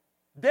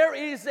 There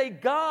is a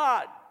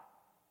God.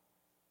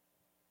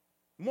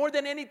 More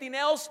than anything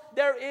else,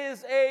 there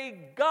is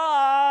a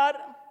God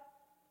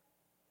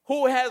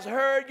who has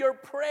heard your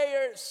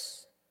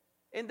prayers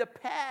in the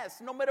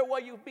past, no matter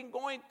what you've been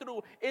going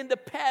through in the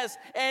past,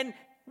 and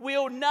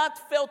will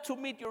not fail to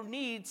meet your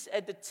needs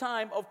at the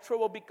time of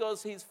trouble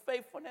because his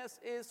faithfulness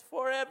is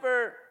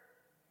forever.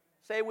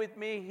 Say with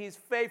me, his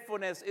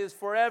faithfulness is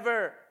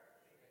forever.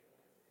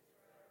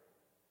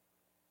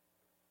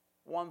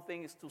 One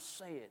thing is to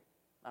say it,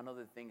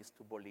 another thing is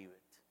to believe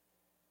it.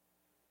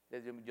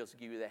 Let me just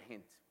give you that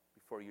hint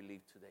before you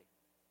leave today.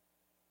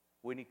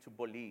 We need to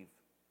believe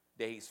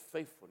that his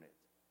faithfulness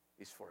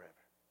is forever.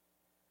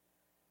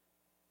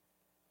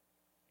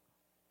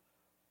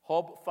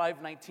 Job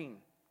 5:19.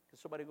 Can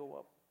somebody go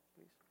up,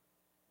 please?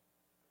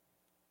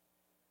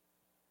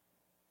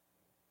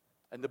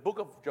 In the book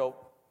of Job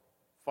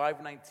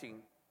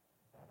 5:19,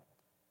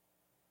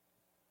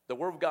 the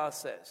word of God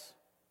says,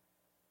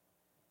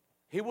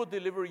 he will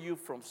deliver you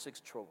from 6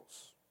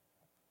 troubles.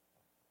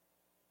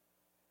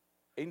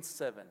 In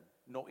 7,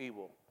 no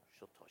evil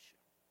shall touch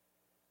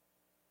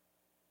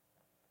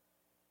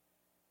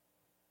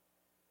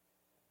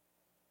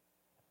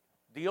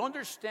you. The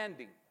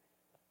understanding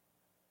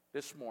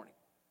this morning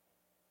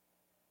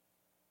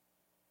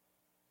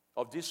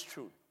of this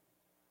truth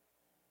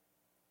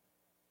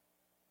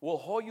will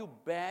hold you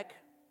back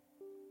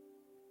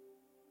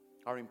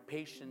our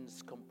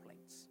impatience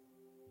complaints.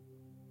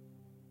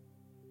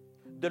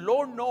 The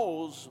Lord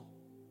knows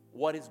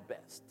what is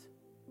best.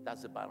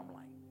 That's the bottom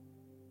line.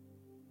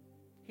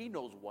 He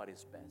knows what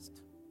is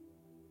best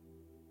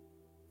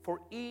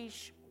for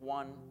each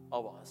one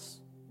of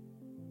us.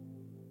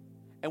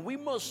 And we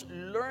must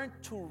learn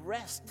to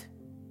rest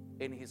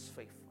in his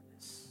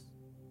faithfulness.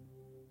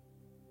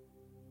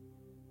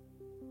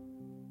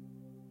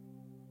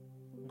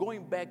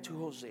 Going back to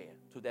Hosea,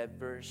 to that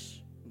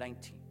verse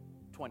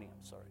 20,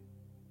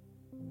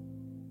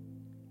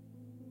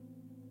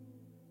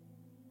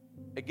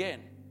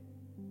 Again,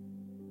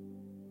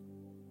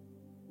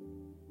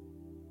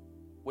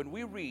 when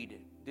we read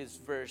this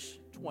verse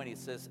 20, it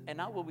says, and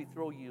I will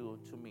betroth you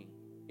to me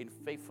in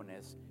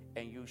faithfulness,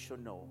 and you shall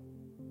know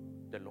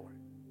the Lord.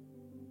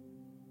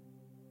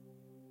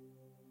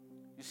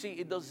 You see,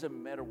 it doesn't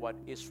matter what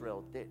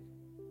Israel did.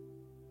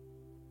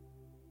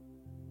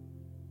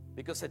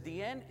 Because at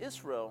the end,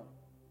 Israel,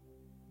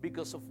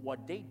 because of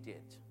what they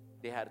did,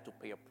 they had to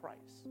pay a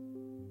price.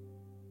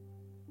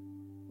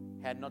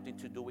 Had nothing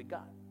to do with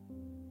God.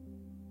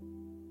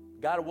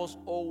 God was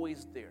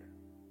always there.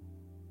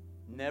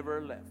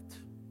 Never left.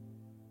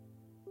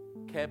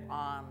 Kept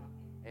on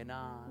and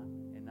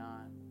on and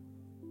on.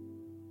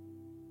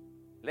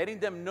 Letting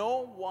them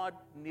know what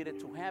needed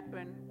to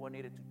happen, what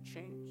needed to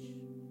change,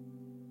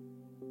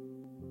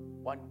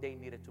 what they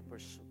needed to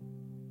pursue.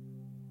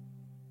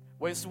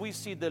 When we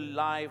see the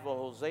life of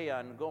Hosea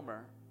and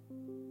Gomer,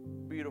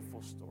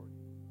 beautiful story.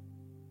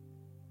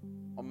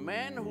 A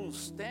man who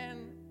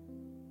stands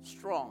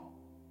strong,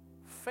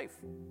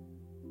 faithful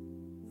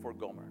for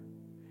Gomer.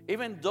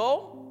 Even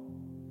though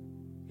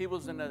he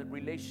was in a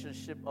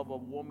relationship of a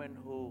woman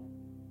who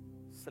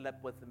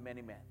slept with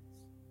many men,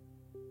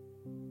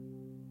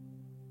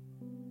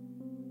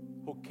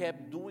 who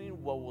kept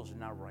doing what was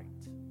not right.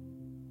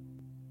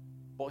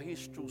 But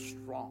he's too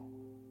strong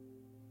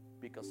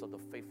because of the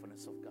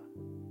faithfulness of God.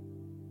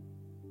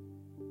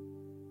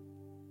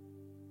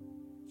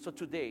 So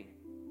today,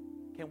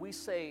 can we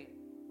say,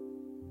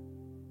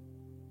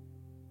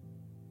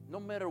 no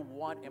matter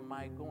what am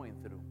I going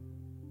through,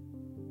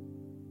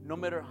 no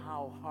matter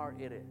how hard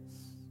it is,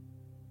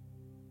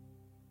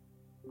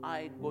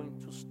 I'm going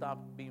to stop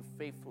being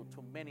faithful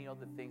to many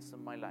other things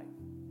in my life.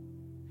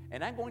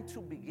 And I'm going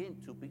to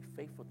begin to be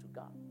faithful to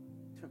God.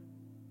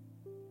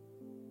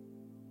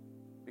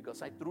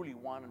 Because I truly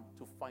want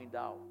to find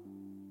out,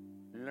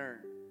 learn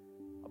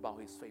about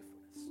his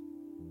faithfulness.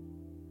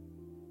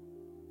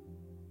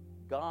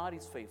 God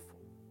is faithful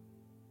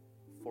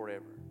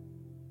forever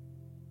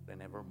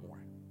and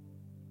evermore.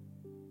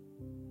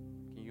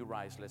 Can you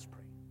rise? Let's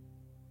pray.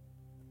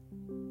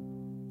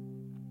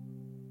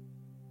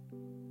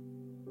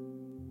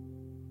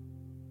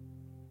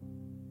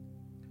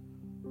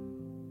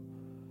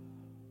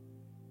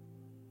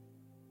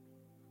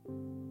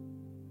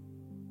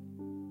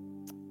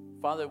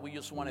 Father, we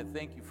just want to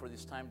thank you for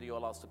this time that you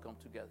allow us to come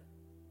together.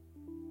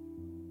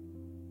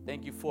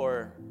 Thank you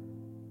for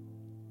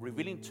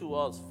revealing to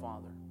us,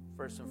 Father,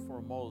 first and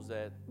foremost,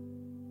 that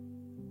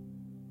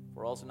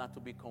for us not to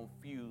be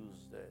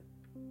confused, that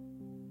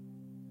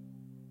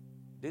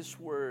this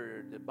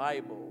word, the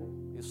Bible,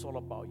 is all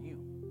about you.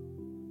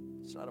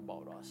 It's not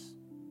about us.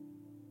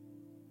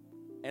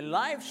 And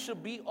life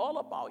should be all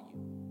about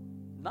you,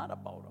 not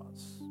about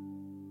us.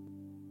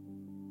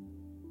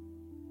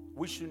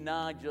 We should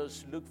not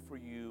just look for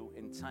you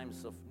in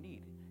times of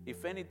need.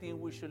 If anything,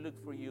 we should look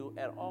for you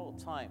at all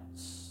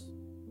times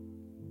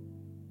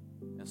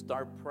and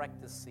start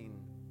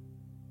practicing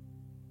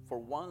for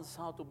once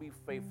how to be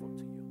faithful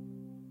to you.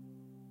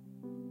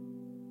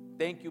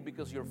 Thank you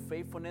because your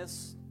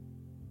faithfulness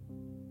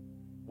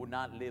will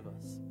not leave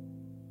us.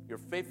 Your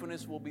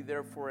faithfulness will be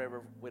there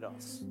forever with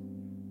us.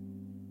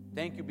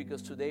 Thank you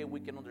because today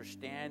we can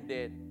understand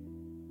that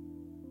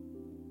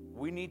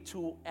we need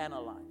to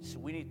analyze.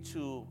 We need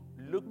to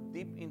look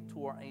deep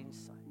into our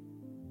inside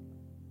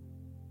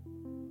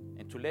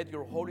and to let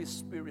your Holy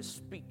Spirit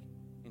speak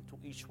into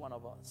each one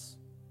of us.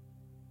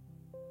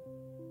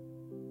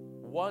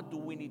 What do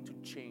we need to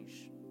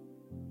change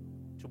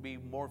to be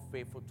more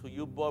faithful to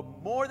you? But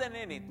more than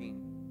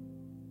anything,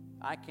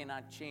 I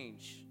cannot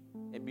change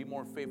and be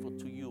more faithful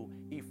to you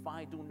if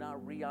I do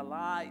not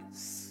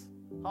realize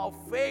how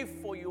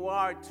faithful you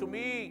are to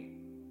me.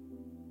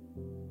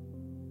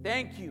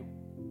 Thank you.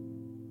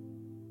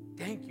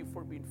 Thank you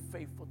for being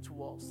faithful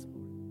to us,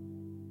 Lord.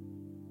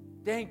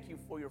 Thank you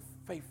for your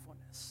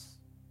faithfulness.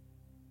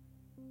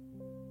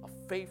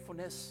 A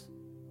faithfulness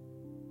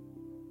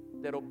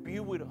that will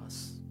be with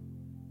us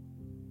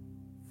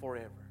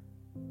forever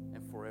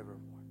and forevermore.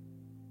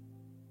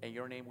 In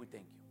your name we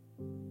thank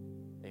you.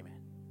 Amen.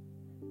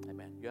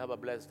 Amen. You have a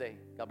blessed day.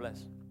 God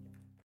bless.